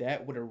all of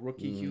that with a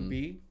rookie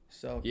QB.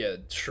 So yeah,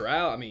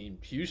 Stroud. I mean,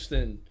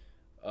 Houston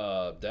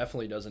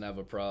definitely doesn't have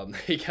a problem.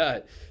 They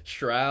got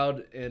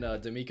Stroud and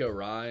D'Amico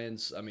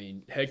Ryans. I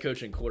mean, head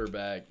coach and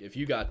quarterback. If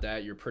you got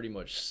that, you're pretty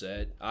much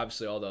set.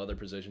 Obviously, all the other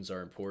positions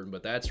are important,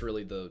 but that's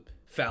really the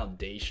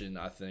foundation,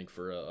 I think,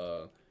 for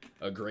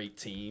a great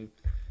team.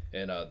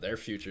 And their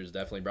future is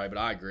definitely bright. But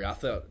I agree. I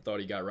thought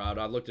he got robbed.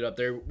 I looked it up.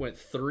 They went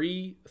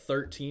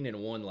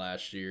 3-13-1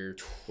 last year.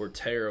 Were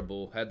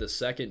terrible. Had the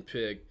second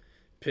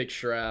pick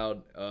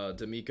Stroud,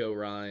 D'Amico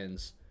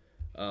Ryans.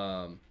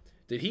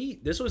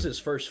 This was his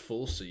first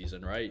full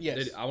season, right?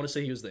 Yes. I want to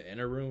say he was the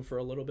interim for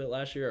a little bit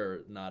last year,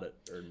 or not?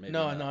 Or maybe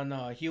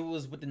No. He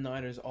was with the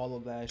Niners all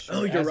of last year.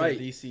 Oh, you're right.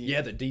 DC.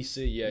 Yeah, the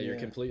DC. Yeah, you're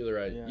completely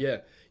right.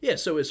 Yeah.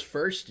 So his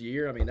first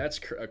year, I mean, that's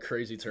a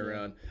crazy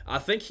turnaround. I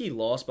think he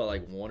lost by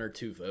like 1 or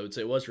 2 votes.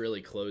 It was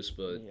really close,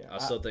 but I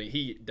still think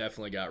he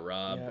definitely got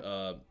robbed.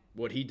 Yeah.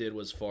 What he did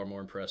was far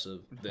more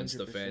impressive than 100%.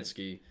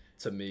 Stefanski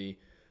to me.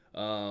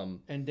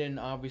 And then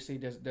obviously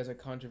there's a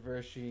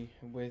controversy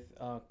with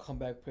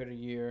Comeback Player of the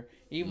Year,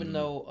 even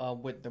though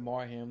with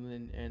DeMar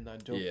Hamlin and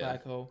Joe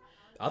Flacco.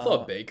 I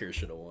thought Baker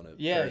should have won it.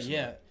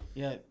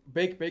 Yeah.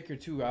 Baker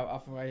too. I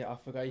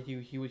forgot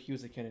he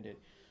was a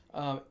candidate.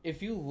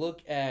 If you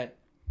look at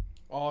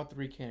all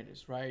 3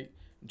 candidates, right?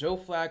 Joe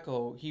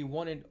Flacco, he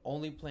wanted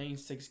only playing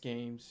 6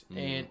 games,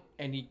 and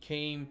he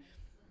came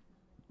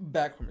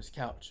back from his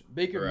couch.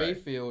 Baker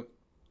Mayfield.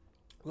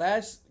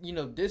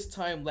 This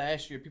time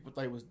last year, people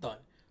thought he was done.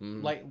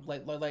 Like,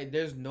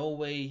 there's no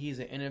way he's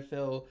an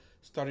NFL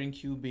starting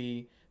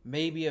QB,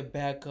 maybe a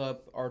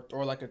backup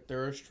or like a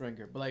third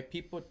stringer. But like,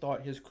 people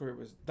thought his career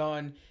was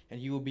done and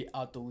he would be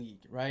out the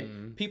league, right?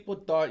 People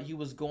thought he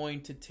was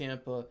going to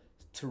Tampa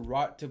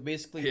to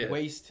basically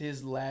waste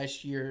his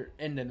last year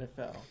in the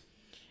NFL.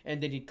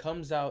 And then he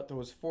comes out,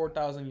 throws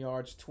 4,000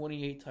 yards,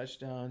 28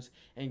 touchdowns,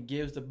 and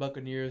gives the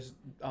Buccaneers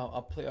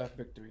a playoff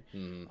victory.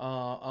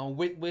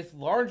 With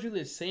largely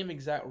the same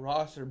exact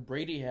roster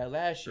Brady had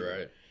last year.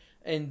 Right.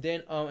 And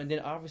then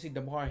obviously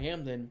DeMar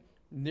Hamlin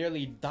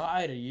nearly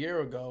died a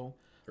year ago.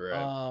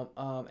 Right.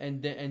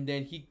 And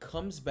then he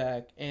comes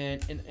back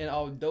and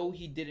although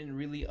he didn't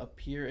really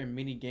appear in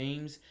many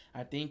games,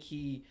 I think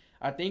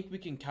we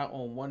can count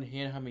on one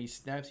hand how many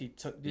snaps he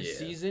took this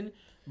season.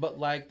 But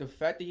like the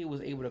fact that he was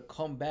able to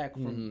come back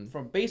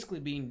from basically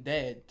being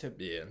dead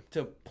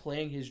to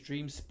playing his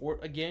dream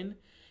sport again,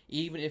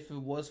 even if it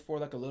was for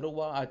like a little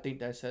while, I think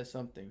that says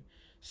something.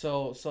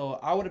 So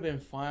I would have been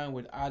fine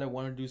with either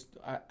one of those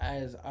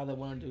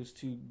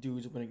 2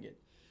 dudes winning it.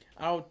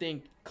 I don't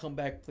think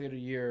Comeback Player of the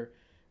Year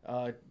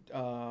should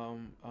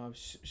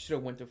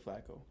have went to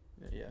Flacco.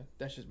 Yeah,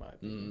 that's just my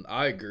opinion.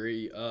 I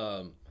agree.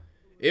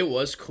 It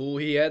was cool.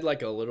 He had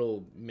like a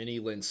little mini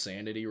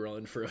Linsanity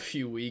run for a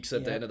few weeks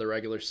at the end of the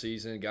regular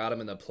season. Got him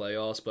in the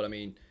playoffs, but I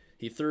mean,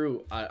 he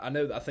threw.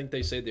 I think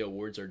they say the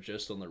awards are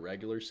just on the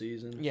regular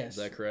season. Yes, is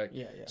that correct?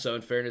 Yeah. So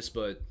in fairness,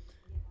 but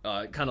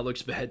It kind of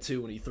looks bad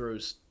too when he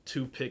throws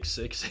 2 pick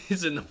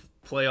sixes in the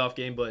playoff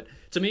game, but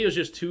to me it was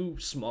just too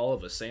small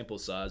of a sample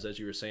size. As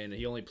you were saying,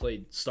 he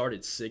only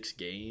started 6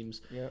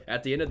 games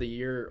at the end of the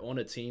year on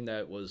a team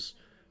that was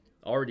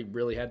already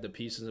really had the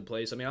pieces in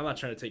place. I mean, I'm not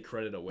trying to take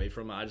credit away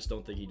from him. I just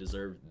don't think he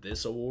deserved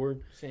this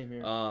award. Same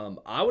here.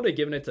 I would have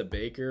given it to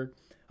Baker.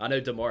 I know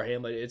DeMar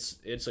Hamlin,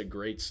 it's a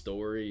great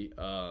story.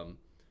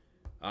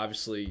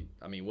 Obviously,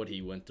 I mean, what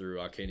he went through,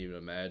 I can't even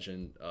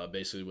imagine.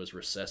 Basically was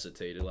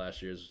resuscitated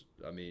last year.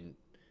 I mean,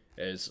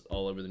 as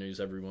all over the news,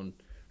 everyone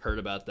heard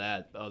about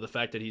that. The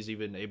fact that he's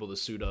even able to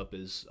suit up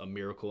is a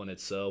miracle in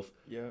itself.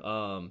 Yeah.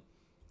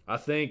 I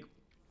think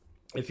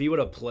if he would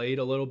have played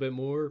a little bit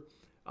more,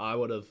 I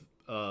would have,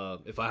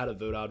 if I had a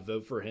vote, I'd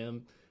vote for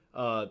him.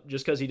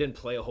 Just because he didn't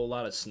play a whole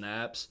lot of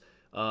snaps.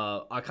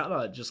 I kind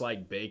of just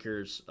like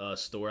Baker's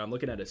story. I'm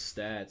looking at his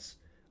stats.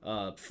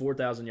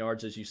 4,000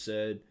 yards, as you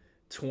said,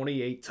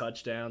 28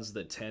 touchdowns,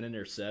 the 10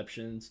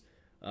 interceptions.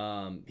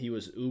 He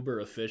was uber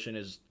efficient.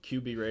 His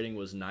QB rating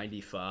was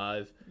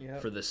 95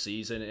 for the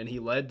season, and he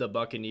led the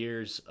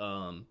Buccaneers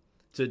to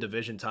the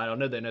division title. I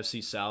know the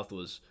NFC South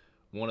was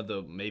one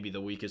of maybe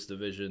the weakest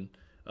division,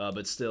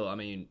 but still, I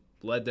mean,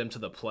 led them to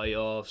the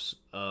playoffs.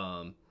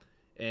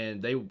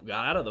 And they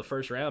got out of the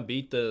first round,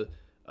 beat the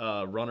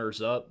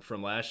runners-up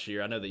from last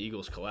year. I know the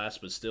Eagles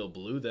collapsed, but still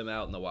blew them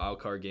out in the wild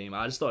card game.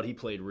 I just thought he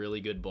played really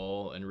good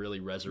ball and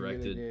really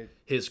resurrected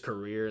his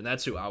career, and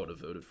that's who I would have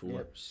voted for.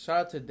 Yep. Shout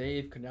out to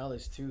Dave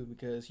Canales, too,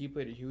 because he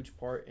played a huge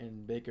part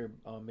in Baker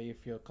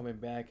Mayfield coming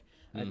back.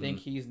 I think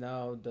he's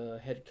now the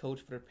head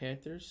coach for the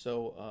Panthers.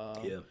 So,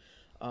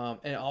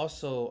 and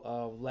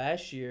also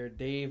last year,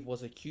 Dave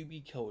was a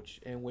QB coach,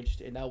 and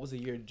that was the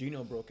year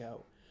Geno broke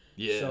out.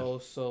 Yeah.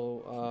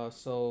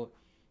 So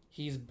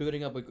he's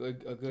building up a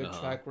good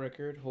track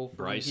record. Hopefully,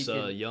 Bryce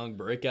Young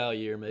breakout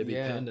year, maybe.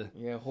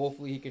 Yeah.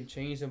 Hopefully, he can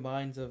change the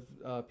minds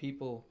of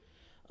people.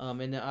 And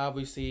then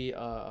obviously,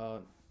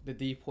 the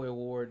Depoy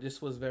Award.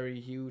 This was very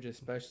huge,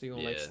 especially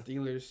on like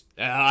Steelers.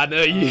 I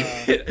know you.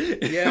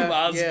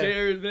 Myles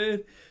Garrett,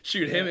 man.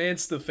 Shoot, him and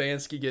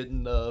Stefanski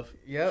getting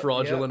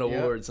fraudulent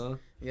awards, huh?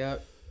 Yeah.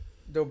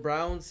 The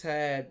Browns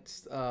had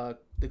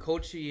the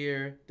coach of the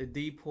year, the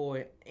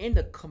Depoy, and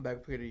the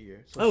comeback player of the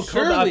year. So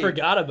I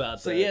forgot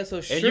about that.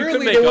 So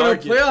surely they won a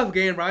playoff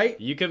game, right?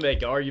 You can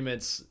make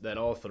arguments that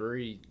all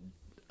three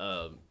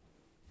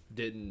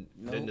didn't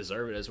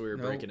deserve it as we were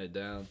breaking it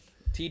down.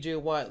 T.J.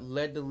 Watt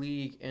led the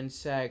league in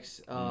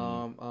sacks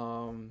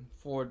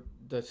for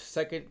the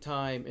second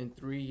time in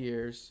 3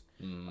 years.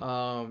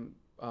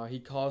 He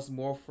caused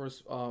more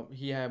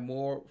he had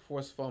more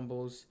forced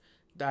fumbles.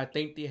 I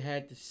think they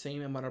had the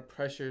same amount of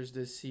pressures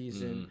this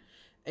season.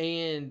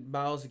 And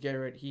Myles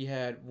Garrett, he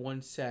had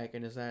 1 sack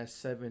in his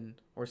last 7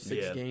 or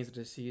 6 games of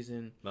the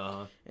season.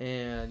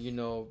 And,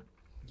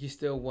 he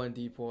still won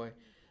Depoy.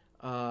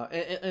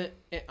 And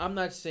I'm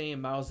not saying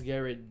Myles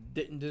Garrett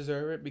didn't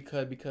deserve it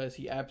because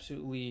he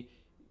absolutely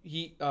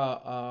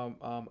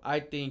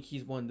I think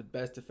he's one of the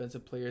best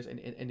defensive players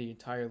in the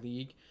entire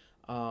league.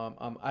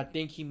 I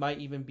think he might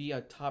even be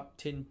a top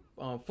 10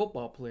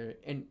 football player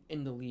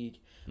in the league.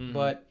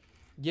 But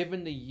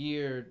given the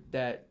year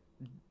that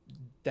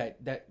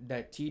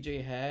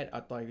TJ had, I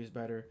thought he was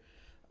better.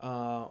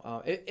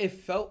 It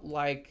felt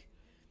like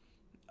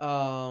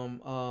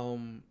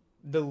the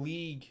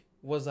league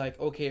was like,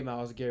 okay,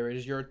 Myles Garrett,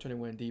 it's your turn to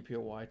win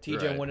DPOY.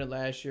 TJ won it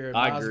last year.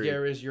 Myles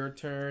Garrett, it's your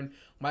turn.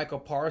 Michael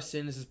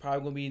Parsons is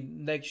probably gonna be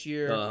next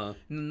year.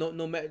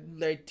 No matter,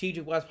 like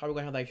TJ Watt's probably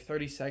gonna have like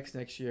 30 sacks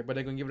next year, but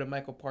they're gonna give it to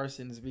Michael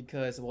Parsons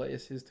because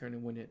it's his turn to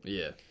win it.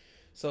 Yeah.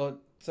 So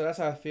that's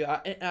how I feel.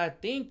 I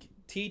think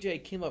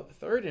TJ came up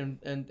third in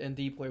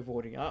DPOY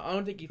voting. I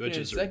don't think he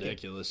finished second. Which is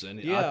ridiculous, and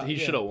he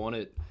should have won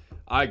it.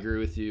 I agree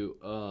with you.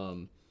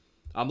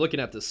 I'm looking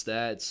at the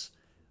stats.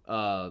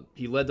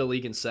 He led the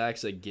league in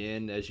sacks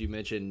again, as you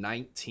mentioned,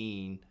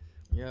 19.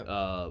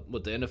 Yeah.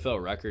 What the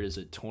NFL record is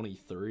it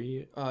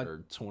 23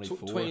 or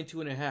 24?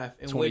 22 and a half.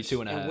 In which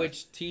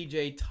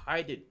TJ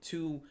tied it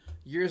 2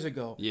 years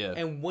ago. Yeah.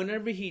 And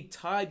whenever he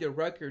tied the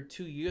record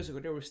 2 years ago,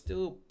 there were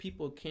still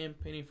people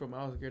campaigning for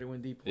Myles Garrett to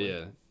win Depoy.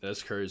 Yeah,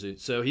 that's crazy.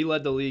 So he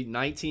led the league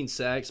 19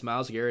 sacks.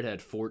 Myles Garrett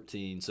had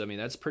 14. So I mean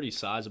that's pretty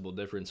sizable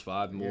difference,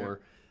 5 more.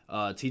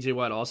 TJ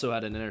Watt also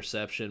had an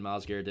interception.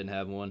 Myles Garrett didn't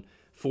have one.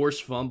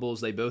 Forced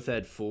fumbles, they both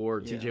had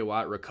 4. Yeah. TJ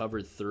Watt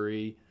recovered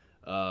 3.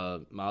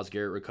 Myles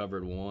Garrett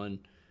recovered 1.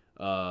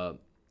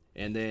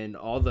 And then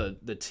all the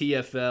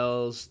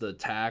TFLs, the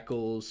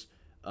tackles,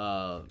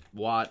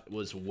 Watt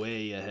was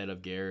way ahead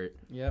of Garrett.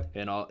 Yep.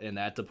 In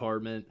that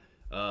department.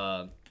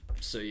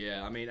 So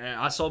yeah, I mean,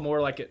 I saw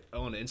more like it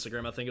on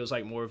Instagram. I think it was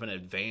like more of an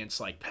advanced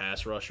like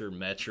pass rusher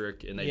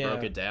metric, and they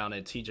broke it down.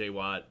 And TJ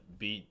Watt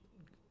beat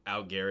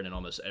out Garrett in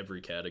almost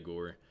every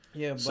category.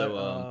 Yeah,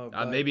 so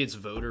maybe it's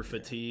voter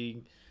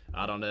fatigue.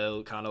 I don't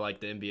know, kind of like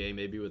the NBA,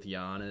 maybe with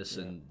Giannis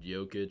and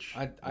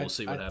Jokic. We'll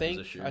see what happens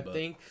this year. I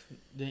think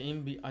the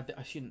NBA. I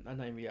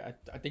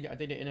think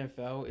the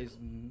NFL is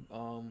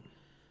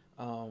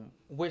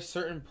with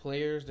certain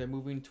players, they're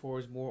moving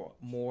towards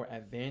more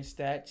advanced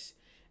stats,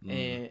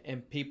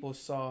 and people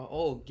saw,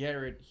 oh,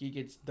 Garrett, he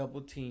gets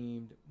double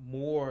teamed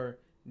more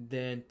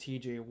than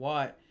T.J.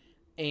 Watt,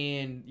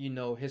 and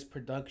his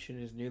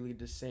production is nearly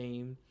the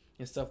same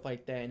and stuff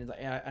like that,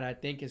 and I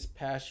think his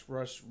pass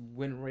rush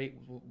win rate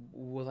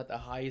was like the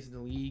highest in the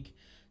league,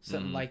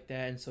 something like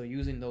that. And so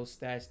using those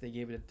stats, they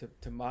gave it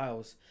to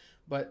Miles.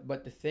 But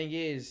the thing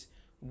is,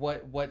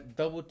 what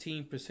double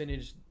team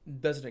percentage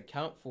doesn't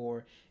account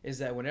for is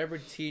that whenever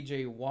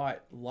T.J.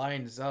 Watt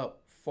lines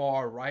up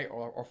far right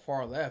or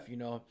far left, you're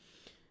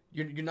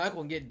not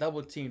going to get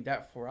double teamed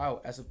that far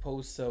out, as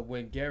opposed to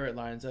when Garrett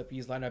lines up,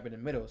 he's lined up in the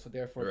middle. So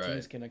therefore,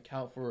 teams can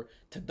account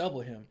to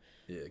double him.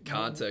 Yeah,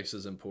 context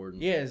is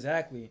important. Yeah,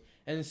 exactly.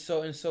 And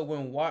so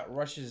when Watt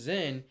rushes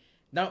in,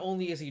 not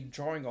only is he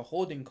drawing a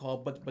holding call,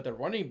 but the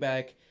running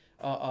back,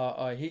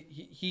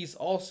 he's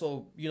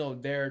also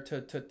there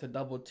to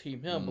double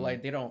team him.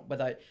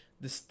 But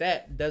the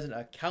stat doesn't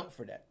account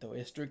for that though.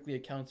 It strictly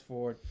accounts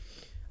for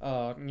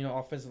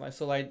offensive line.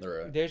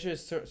 So there's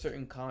just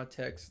certain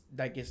context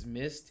that gets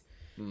missed.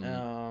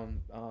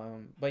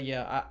 But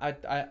yeah,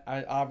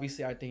 I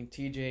obviously I think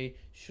TJ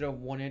should have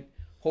won it.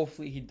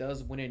 Hopefully he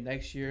does win it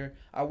next year.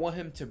 I want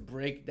him to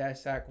break that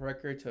sack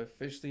record to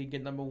officially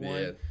get number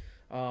one.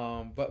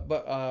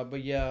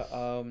 But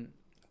yeah,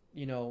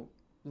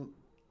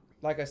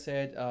 like I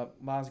said,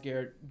 Myles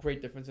Garrett,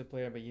 great defensive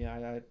player. But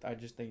yeah, I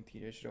just think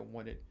TJ should have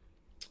won it.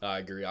 I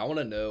agree. I want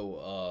to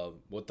know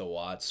what the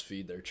Watts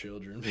feed their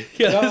children,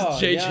 because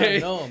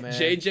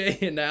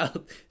JJ and now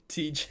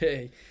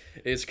TJ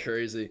is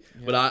crazy.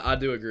 Yeah. But I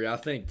do agree. I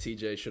think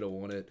TJ should have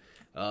won it.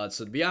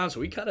 So to be honest,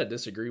 we kind of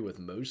disagree with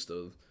most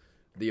of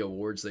the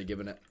awards they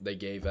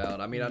gave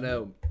out. I mean, I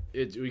know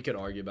we could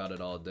argue about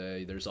it all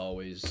day. There's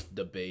always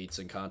debates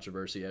and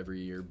controversy every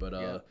year,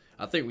 but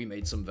I think we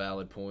made some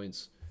valid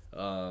points.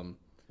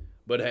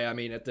 But hey, I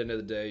mean, at the end of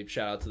the day,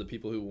 shout out to the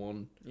people who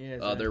won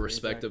their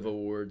respective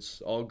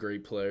awards. All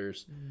great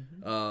players.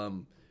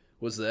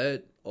 Was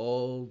that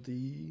all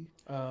the?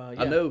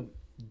 I know.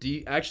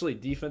 Actually,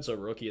 defensive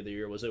rookie of the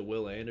year, was it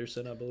Will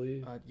Anderson? I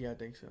believe. Yeah, I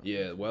think so.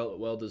 Yeah,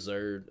 well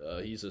deserved.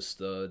 He's a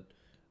stud.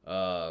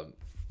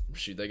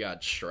 They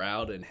got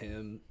Stroud and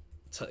him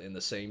in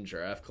the same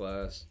draft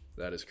class.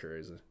 That is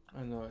crazy.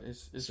 I know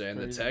it's and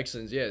crazy. The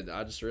Texans,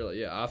 I just realized,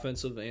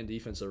 offensive and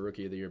defensive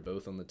rookie of the year,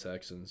 both on the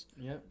Texans.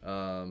 Yep.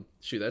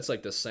 That's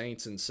like the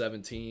Saints in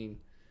 2017,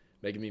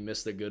 making me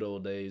miss the good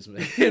old days,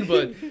 man.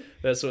 But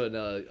that's when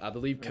I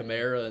believe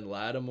Kamara and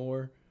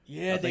Lattimore.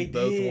 Yeah, they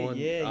both won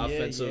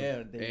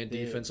offensive and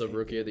defensive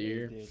rookie of the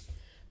year.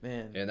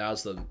 Man, and that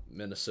was the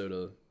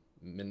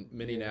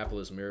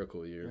Minneapolis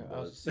Miracle year.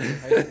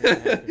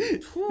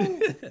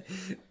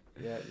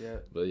 Yeah.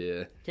 But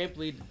yeah. Can't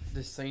believe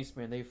the Saints,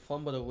 man. They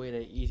fumbled away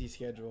that easy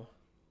schedule.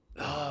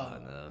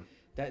 No.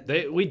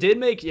 We did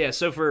make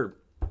so for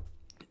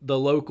the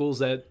locals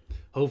that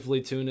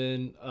hopefully tune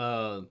in,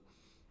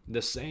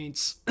 the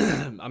Saints,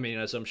 I mean,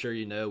 as I'm sure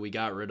you know, we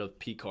got rid of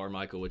Pete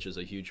Carmichael, which is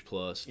a huge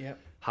plus. Yep.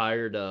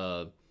 Hired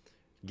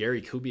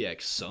Gary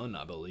Kubiak's son,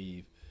 I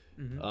believe,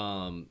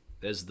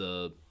 as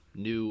the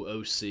new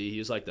OC. He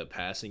was like the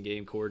passing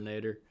game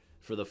coordinator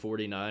for the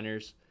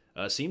 49ers.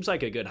 Seems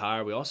like a good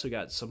hire. We also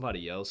got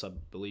somebody else, I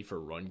believe, for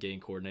run game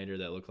coordinator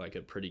that looked like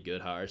a pretty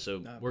good hire.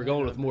 So we're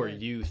going with more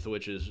youth,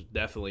 which is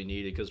definitely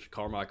needed because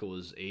Carmichael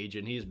was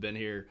aging. He's been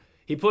here.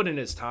 He put in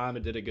his time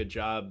and did a good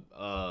job.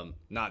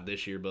 Not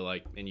this year, but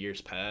like in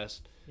years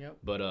past. Yep.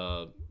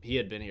 But he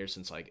had been here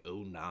since like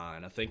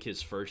 2009. I think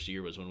his first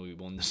year was when we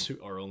won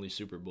our only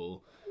Super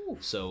Bowl. Ooh.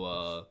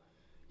 So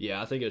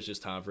I think it's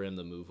just time for him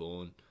to move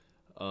on.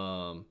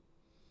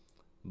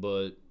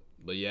 But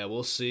yeah,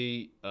 we'll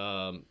see.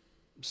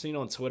 Seen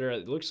on Twitter,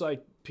 it looks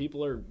like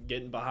people are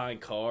getting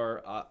behind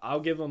Carr.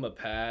 I'll give him a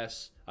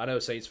pass. I know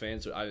Saints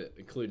fans,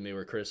 including me,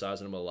 were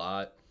criticizing him a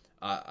lot.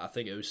 I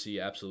think OC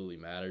absolutely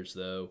matters,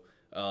 though.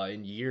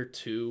 In year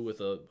 2,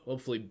 with a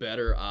hopefully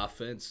better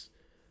offense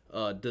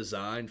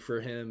designed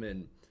for him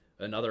and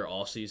another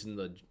offseason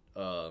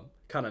to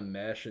kind of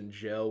mesh and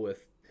gel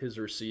with his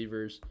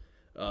receivers,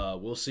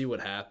 we'll see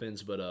what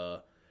happens.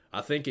 But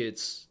I think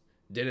it's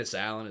Dennis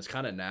Allen is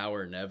kind of now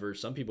or never.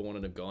 Some people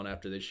wanted him gone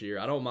after this year.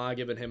 I don't mind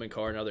giving him and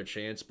Carr another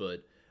chance,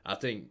 but I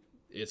think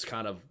it's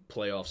kind of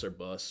playoffs or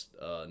bust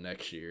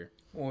next year.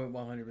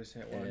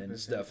 100%. And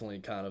it's definitely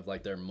kind of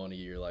like their money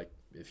year. Like,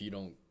 if you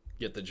don't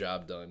get the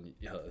job done,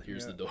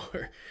 here's the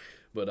door.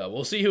 But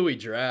we'll see who we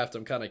draft.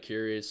 I'm kind of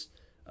curious.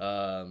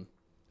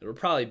 It'll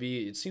probably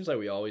be – it seems like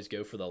we always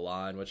go for the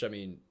line, which, I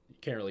mean, you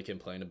can't really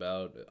complain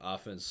about.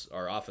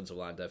 Our offensive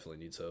line definitely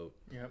needs hope.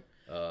 Yep.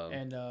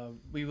 And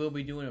we will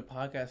be doing a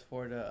podcast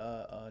for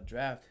the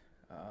draft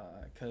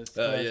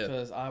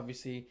because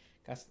obviously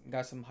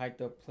got some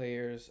hyped up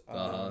players.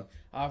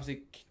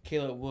 Obviously,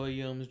 Caleb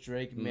Williams,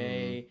 Drake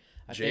May.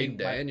 Jake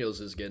Daniels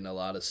is getting a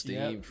lot of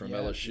steam from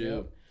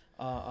LSU.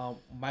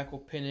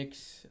 Michael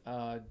Penix,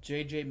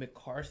 J.J.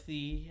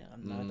 McCarthy.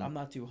 I'm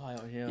not too high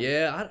on him.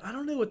 Yeah, I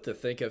don't know what to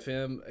think of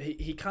him.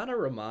 He kind of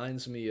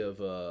reminds me of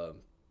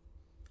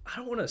I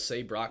don't want to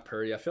say Brock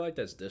Purdy. I feel like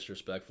that's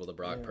disrespectful to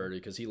Brock Purdy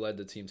because he led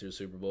the team to a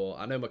Super Bowl.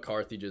 I know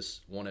McCarthy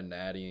just won a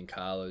natty in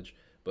college,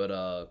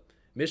 but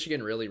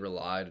Michigan really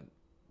relied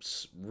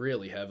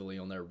really heavily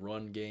on their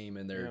run game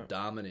and their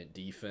dominant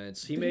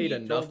defense. He made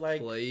enough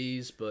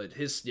plays, but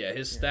his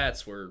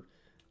stats were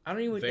I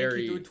don't even think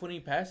he threw 20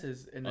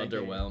 passes in that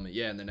underwhelming. game.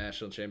 Yeah, in the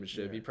national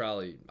championship,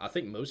 I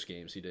think most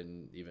games he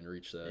didn't even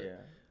reach that.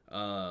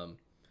 Yeah.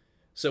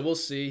 So we'll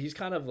see. He's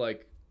kind of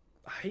like,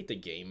 I hate the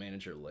game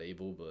manager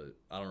label, but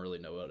I don't really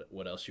know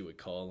what else you would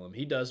call him.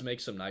 He does make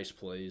some nice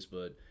plays,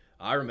 but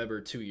I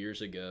remember 2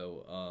 years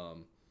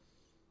ago,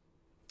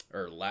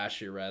 or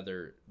last year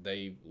rather,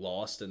 they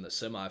lost in the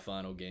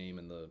semifinal game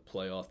in the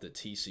playoff to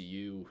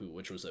TCU,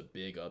 which was a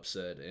big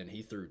upset, and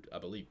he threw, I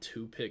believe,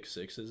 2 pick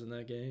sixes in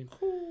that game.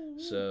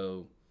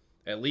 So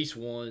at least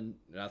one,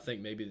 and I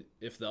think maybe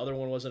if the other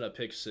one wasn't a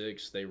pick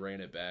six, they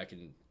ran it back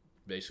and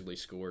basically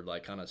scored,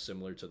 like kind of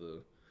similar to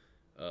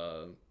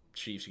the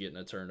Chiefs getting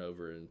a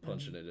turnover and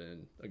punching it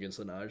in against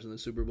the Niners in the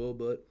Super Bowl.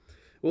 But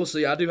we'll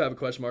see. I do have a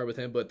question mark with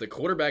him, but the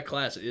quarterback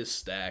class is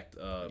stacked.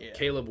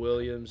 Caleb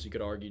Williams, you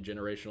could argue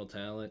generational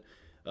talent.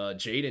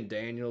 Jaden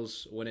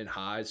Daniels winning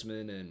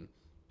Heisman, and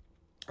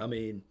I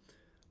mean,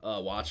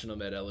 watching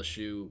him at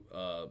LSU,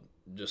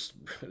 just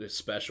a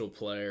special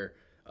player.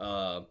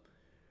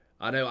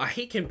 I know I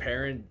hate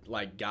comparing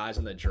like guys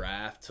in the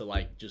draft to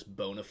like just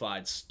bona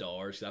fide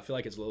stars. I feel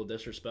like it's a little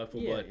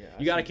disrespectful, but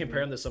you got to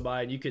compare him to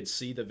somebody, and you could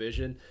see the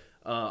vision.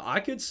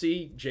 I could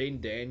see Jaden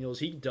Daniels.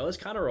 He does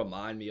kind of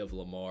remind me of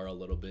Lamar a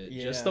little bit.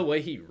 Yeah. Just the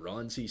way he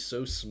runs, he's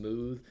so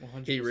smooth.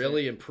 100%. He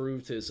really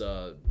improved his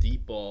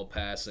deep ball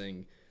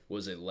passing.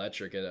 Was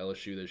electric at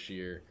LSU this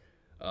year,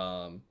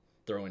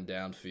 throwing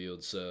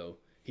downfield. So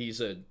he's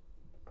a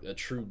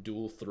true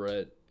dual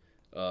threat.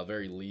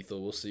 Very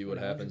lethal. We'll see what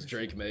happens.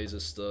 Drake May's a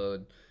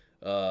stud.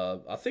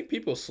 I think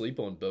people sleep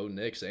on Bo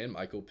Nix and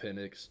Michael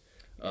Penix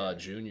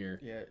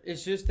Jr. Yeah,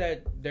 it's just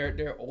that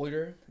they're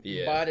older.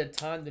 Yeah. By the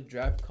time the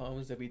draft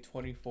comes, they'll be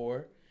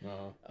 24.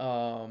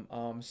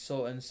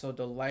 So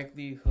the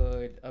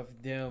likelihood of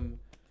them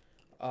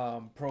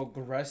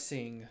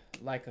progressing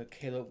like a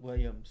Caleb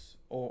Williams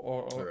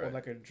or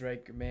like a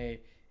Drake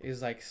May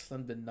is like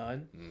slim to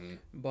none. Mm-hmm.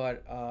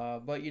 But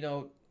you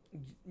know,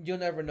 you'll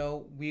never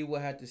know. We will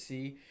have to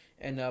see.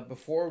 And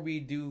before we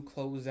do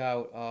close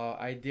out,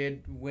 I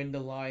did win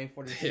the line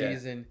for the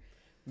season.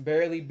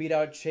 Barely beat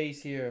out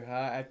Chase here.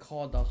 I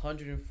called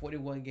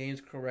 141 games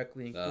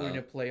correctly, including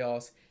the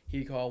playoffs.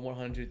 He called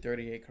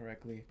 138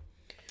 correctly.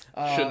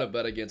 Shouldn't have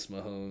bet against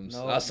Mahomes.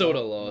 I still would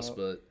have lost,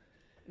 but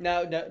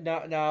now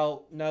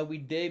we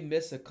did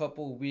miss a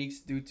couple weeks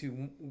due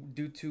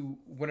to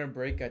winter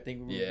break. I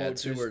think we were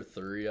both 2 or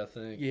 3. I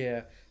think.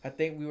 Yeah, I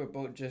think we were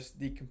both just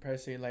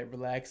decompressing, like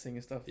relaxing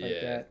and stuff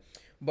like that.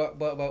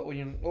 But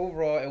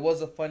overall, it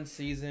was a fun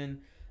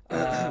season.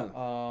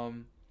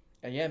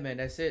 And yeah, man,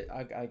 that's it.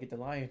 I get the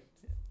lion.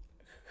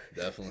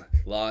 Definitely.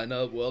 Line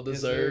up, well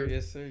deserved.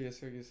 Yes, sir.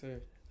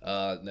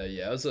 No,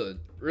 yeah, it was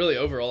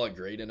overall a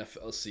great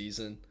NFL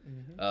season.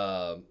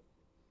 Mm-hmm.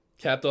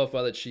 Capped off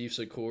by the Chiefs,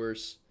 of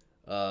course.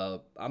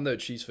 I'm no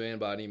Chiefs fan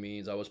by any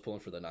means. I was pulling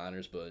for the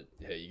Niners, but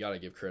hey, you got to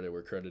give credit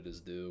where credit is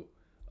due.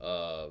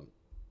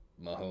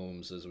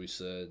 Mahomes, as we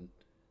said,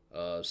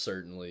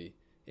 certainly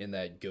in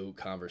that GOAT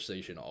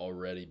conversation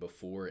already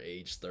before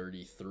age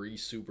 33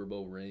 Super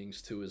Bowl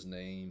rings to his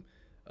name.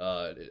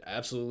 It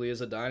absolutely is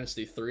a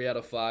dynasty. 3 out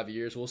of 5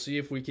 years. We'll see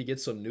if we could get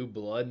some new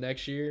blood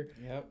next year.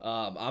 Yep.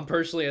 I'm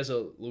personally, as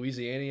a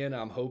Louisianian,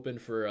 I'm hoping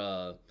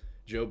for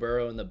Joe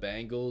Burrow and the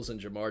Bengals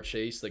and Jamar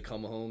Chase to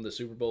come home. The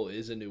Super Bowl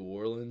is in New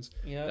Orleans.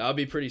 Yep. That would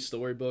be pretty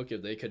storybook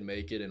if they could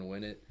make it and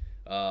win it.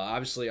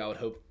 Obviously, I would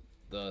hope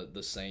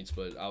the Saints,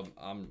 but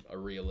I'm a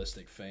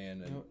realistic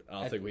fan, and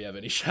I don't think we have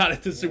any shot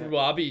at the Super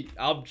Bowl.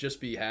 I'll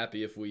just be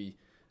happy if we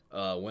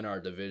win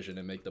our division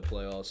and make the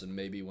playoffs and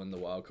maybe win the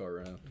wild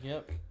card round.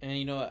 Yep. And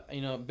you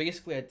know,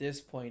 basically at this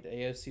point, the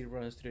AFC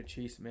runs to the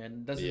Chiefs, man.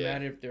 It doesn't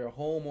matter if they're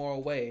home or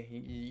away.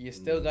 You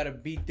still got to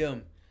beat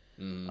them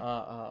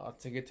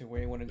to get to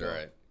where you want to go.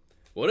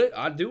 All right.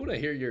 I do want to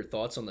hear your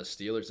thoughts on the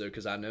Steelers, though,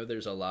 because I know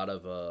there's a lot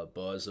of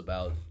buzz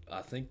about.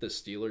 I think the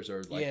Steelers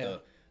are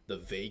like the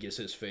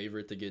Vegas'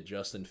 favorite to get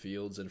Justin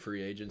Fields in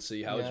free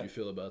agency. How would you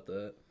feel about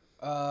that?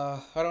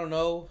 I don't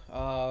know.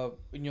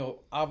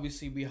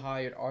 Obviously we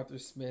hired Arthur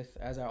Smith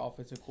as our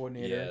offensive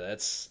coordinator. Yeah,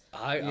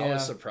 I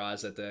was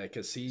surprised at that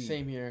because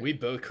same here. We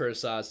both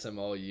criticized him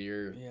all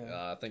year.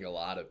 Yeah, I think a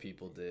lot of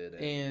people did,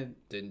 and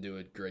didn't do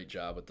a great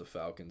job with the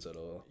Falcons at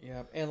all.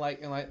 Yeah, and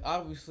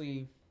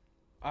obviously,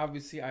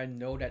 I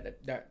know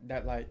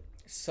that like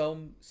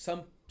some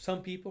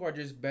people are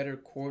just better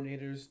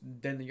coordinators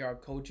than they are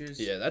coaches.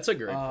 Yeah, that's a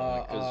great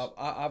point.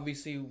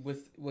 Obviously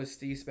with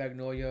Steve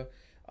Spagnuolo.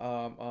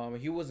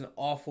 He was an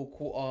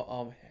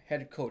awful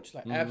head coach,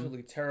 like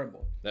absolutely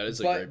terrible. That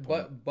is a great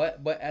point.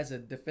 But as a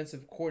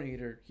defensive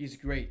coordinator, he's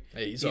great.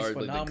 Hey, he's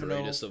arguably the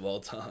greatest of all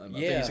time. I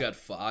think he's got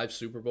 5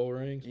 Super Bowl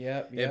rings.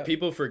 Yep. And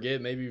people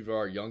forget, maybe for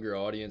our younger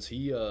audience,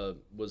 he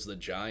was the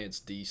Giants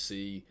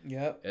DC.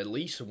 Yep. At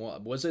least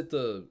one.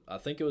 I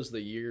think it was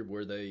the year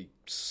where they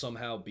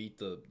somehow beat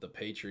the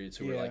Patriots,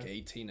 who were like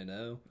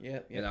 18-0. Yeah,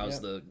 and that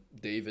was the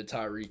David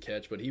Tyree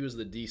catch. But he was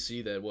the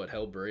DC that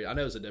held Brady. I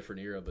know it was a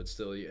different era, but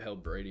still he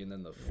held Brady, and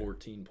then the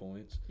 14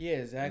 points. Yeah,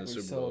 exactly. In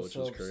the Super Bowl, which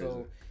was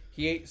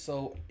crazy.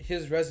 So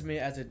his resume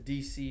as a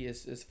DC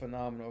is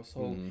phenomenal.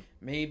 So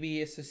maybe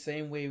it's the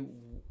same way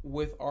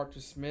with Arthur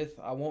Smith.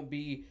 I won't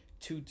be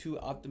too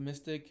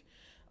optimistic.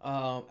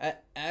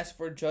 As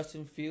for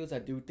Justin Fields, I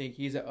do think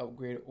he's an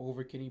upgrade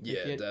over Kenny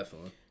Pickett. Yeah,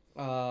 definitely.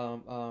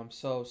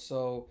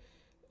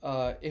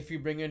 If you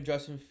bring in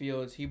Justin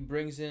Fields, he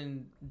brings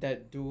in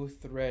that dual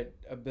threat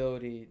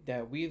ability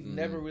that we've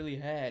never really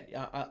had.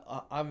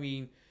 I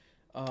mean,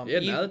 now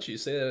that you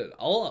say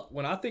that,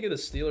 when I think of the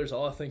Steelers,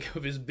 all I think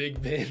of is Big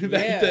Ben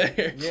back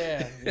there.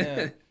 Yeah.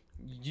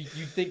 You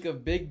think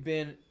of Big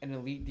Ben and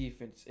elite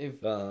defense.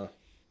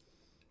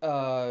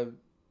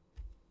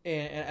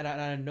 And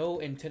I know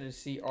in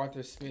Tennessee,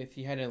 Arthur Smith,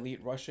 he had an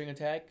elite rushing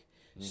attack.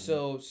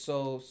 So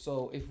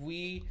if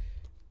we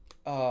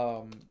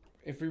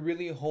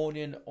really hone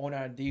in on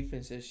our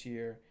defense this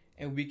year,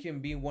 and we can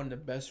be one of the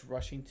best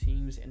rushing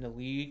teams in the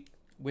league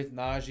with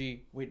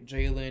Najee, with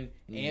Jalen,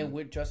 and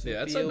with Justin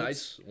Fields. Yeah, that's a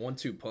nice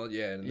 1-2 punch.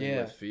 Yeah, and then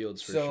with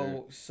Fields for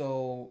sure.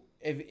 So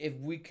if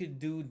we could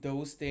do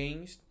those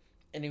things,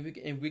 and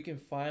if we can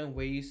find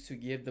ways to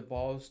give the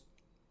balls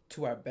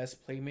to our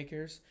best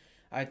playmakers,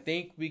 I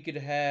think we could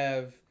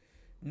have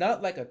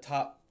not like a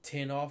top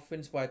 10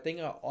 offense, but I think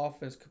our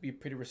offense could be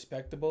pretty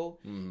respectable,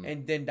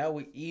 and then that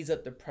would ease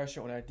up the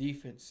pressure on our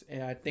defense,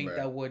 and I think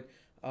that would,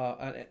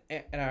 and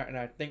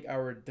I think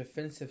our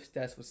defensive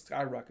stats would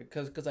skyrocket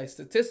because like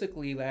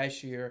statistically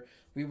last year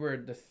we were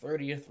the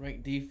 30th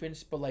ranked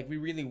defense, but like we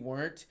really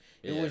weren't.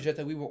 It was just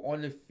that we were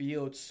on the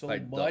field so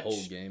like much, the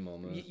whole game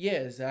almost. Yeah,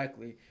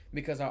 exactly,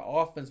 because our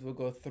offense would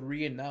go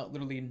 3 and out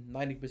literally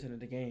 90% of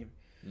the game.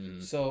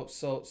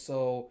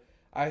 So.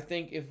 I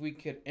think if we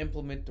could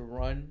implement the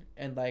run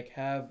and like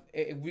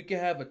if we could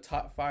have a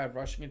top 5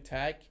 rushing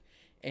attack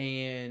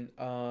and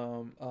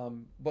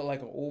but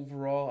like an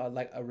overall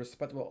like a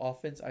respectable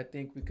offense, I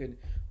think we could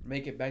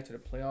make it back to the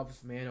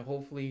playoffs, man, and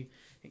hopefully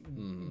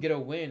get a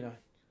win.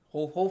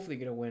 Hopefully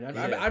get a win.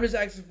 I'm just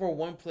asking for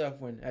one playoff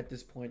win at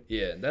this point.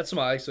 Yeah, that's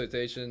my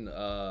expectation.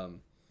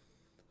 I'm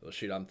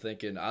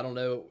thinking, I don't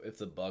know if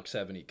the Bucs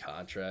have any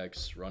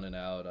contracts running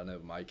out. I know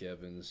Mike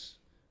Evans,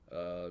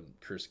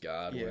 Chris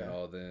Godwin,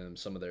 all of them,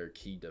 some of their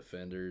key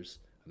defenders.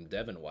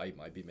 Devin White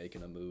might be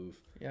making a move.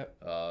 Yep.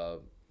 I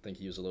think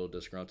he was a little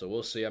disgruntled.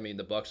 We'll see. I mean,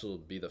 the Bucs will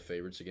be the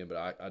favorites again,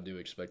 but I do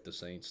expect the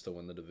Saints to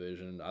win the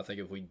division. I think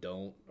if we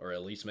don't, or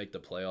at least make the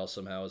playoffs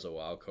somehow as a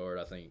wild card,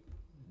 I think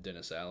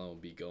Dennis Allen will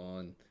be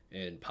gone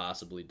and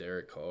possibly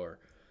Derek Carr.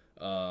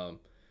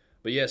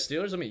 But yeah,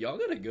 Steelers, I mean, y'all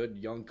got a good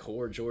young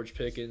core. George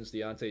Pickens,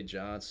 Deontay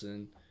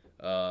Johnson,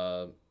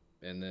 and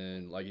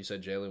then, like you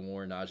said, Jalen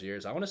Warren, Najee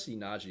Harris. I want to see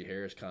Najee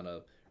Harris kind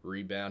of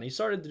rebound. He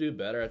started to do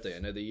better at the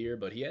end of the year,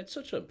 but he had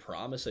such a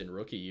promising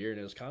rookie year, and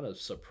it was kind of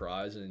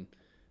surprising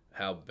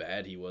how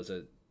bad he was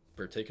at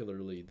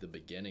particularly the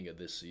beginning of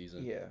this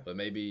season. Yeah. But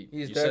maybe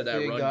he's you said that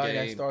definitely run a guy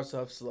game that starts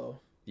off slow.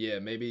 Yeah,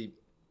 maybe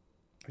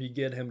you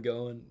get him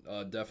going.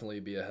 Definitely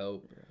be a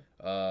help.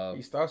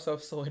 He starts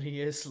off slow and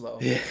he is slow.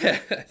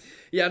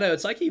 Yeah, I know.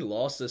 It's like he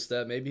lost a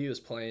step. Maybe he was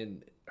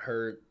playing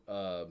hurt.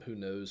 Who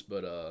knows?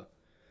 But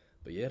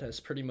yeah, that's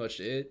pretty much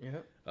it.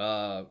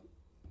 Yeah.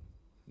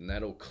 And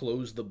that'll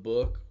close the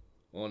book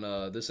on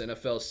this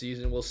NFL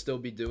season. We'll still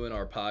be doing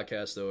our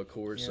podcast, though, of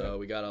course. Yeah.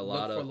 We got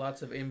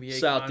lots of NBA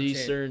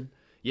Southeastern. content.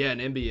 Yeah, and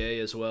NBA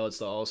as well. It's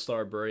the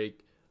All-Star break.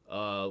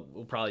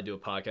 We'll probably do a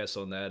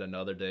podcast on that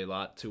another day. A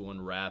lot to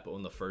unwrap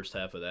on the first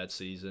half of that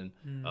season.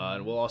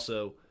 And we'll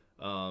also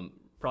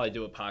probably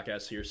do a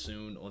podcast here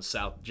soon on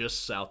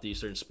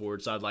Southeastern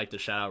sports. I'd like to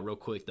shout out real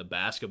quick the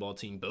basketball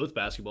team, both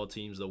basketball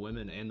teams, the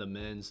women and the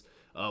men's.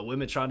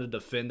 Women trying to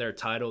defend their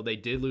title. They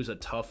did lose a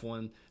tough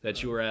one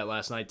that you were at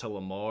last night to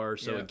Lamar,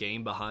 so a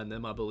game behind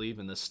them, I believe,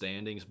 in the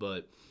standings.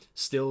 But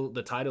still,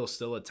 the title is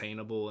still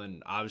attainable,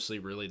 and obviously,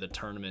 really, the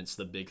tournament's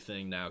the big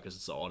thing now because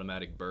it's an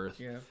automatic berth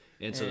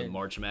into the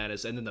March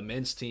Madness. And then the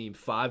men's team,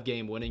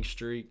 5-game winning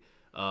streak.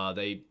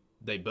 They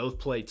both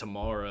play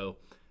tomorrow.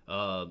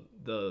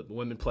 The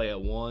women play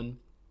at 1,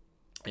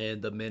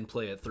 and the men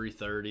play at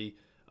 3:30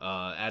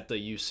 at the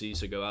UC.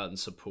 So go out and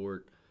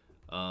support.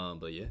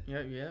 But yeah.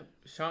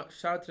 Shout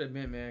out to the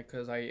men, man,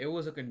 because it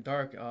was looking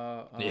dark. It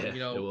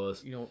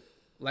was.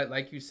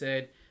 Like you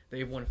said,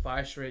 they've won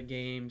 5 straight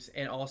games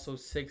and also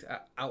 6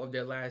 out of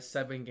their last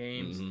 7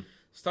 games.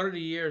 Started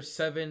the year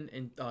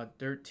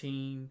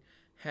 7-13.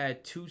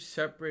 Had 2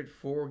 separate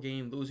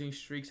 4-game losing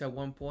streaks at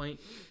one point,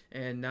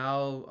 and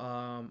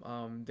now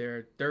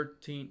they're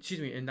 13. Excuse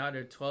me, and now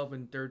they're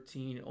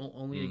 12-13,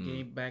 only a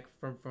game back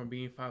from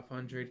being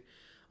 500.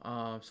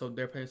 So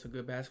they're playing some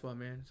good basketball,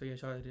 man. So yeah,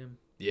 shout out to them.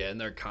 Yeah,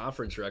 and their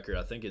conference record,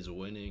 I think, is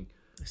winning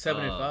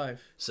 7-5.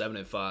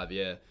 7-5,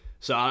 yeah.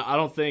 So I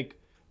don't think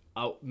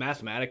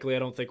mathematically, I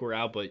don't think we're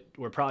out, but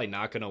we're probably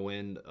not going to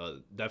win.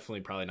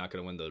 Definitely, probably not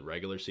going to win the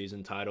regular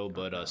season title.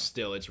 But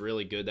still, it's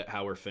really good that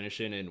how we're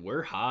finishing, and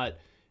we're hot.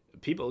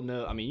 people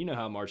know. I mean, you know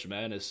how March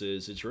Madness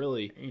is. It's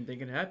really Anything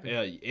can happen.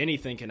 Yeah,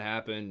 anything can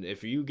happen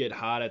if you get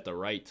hot at the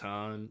right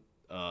time.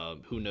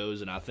 Who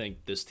knows? And I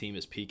think this team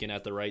is peaking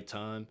at the right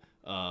time.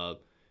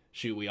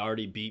 We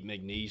already beat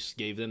McNeese,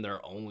 gave them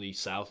their only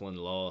Southland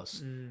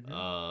loss.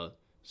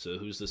 So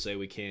who's to say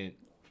we can't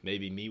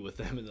maybe meet with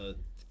them in the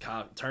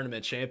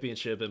tournament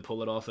championship and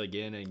pull it off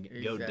again and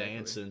go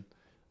dancing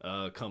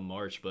come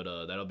March? But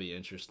that'll be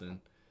interesting.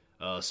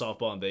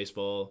 Softball and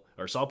baseball,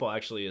 or softball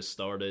actually has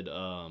started.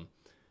 I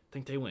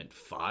think they went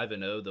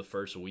 5-0 the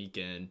first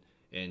weekend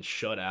and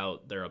shut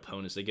out their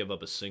opponents. They give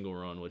up a single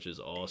run, which is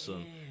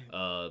awesome.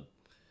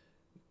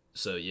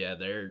 So yeah,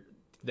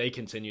 they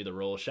continue the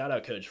roll. Shout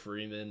out Coach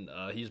Freeman.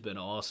 He's been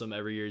awesome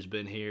every year he's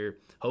been here.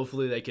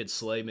 Hopefully they could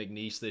slay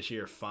McNeese this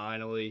year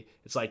finally.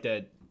 It's like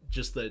that,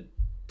 just the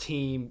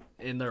team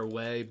in their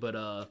way,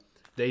 but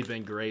they've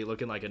been great,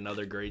 looking like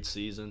another great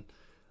season.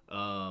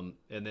 And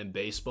then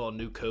baseball,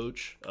 new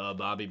coach,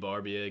 Bobby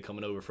Barbier,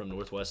 coming over from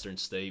Northwestern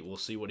State. We'll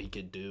see what he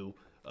could do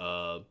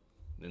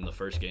in the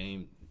first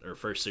game, or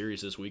first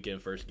series this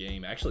weekend, first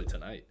game, actually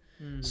tonight.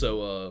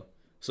 So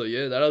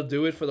yeah, that'll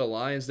do it for the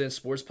Lions Den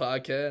Sports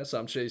Podcast.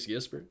 I'm Chase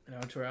Gispert. And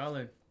I'm Troy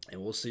Allen.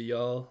 And we'll see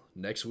y'all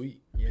next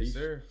week. Yes,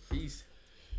 sir. Peace.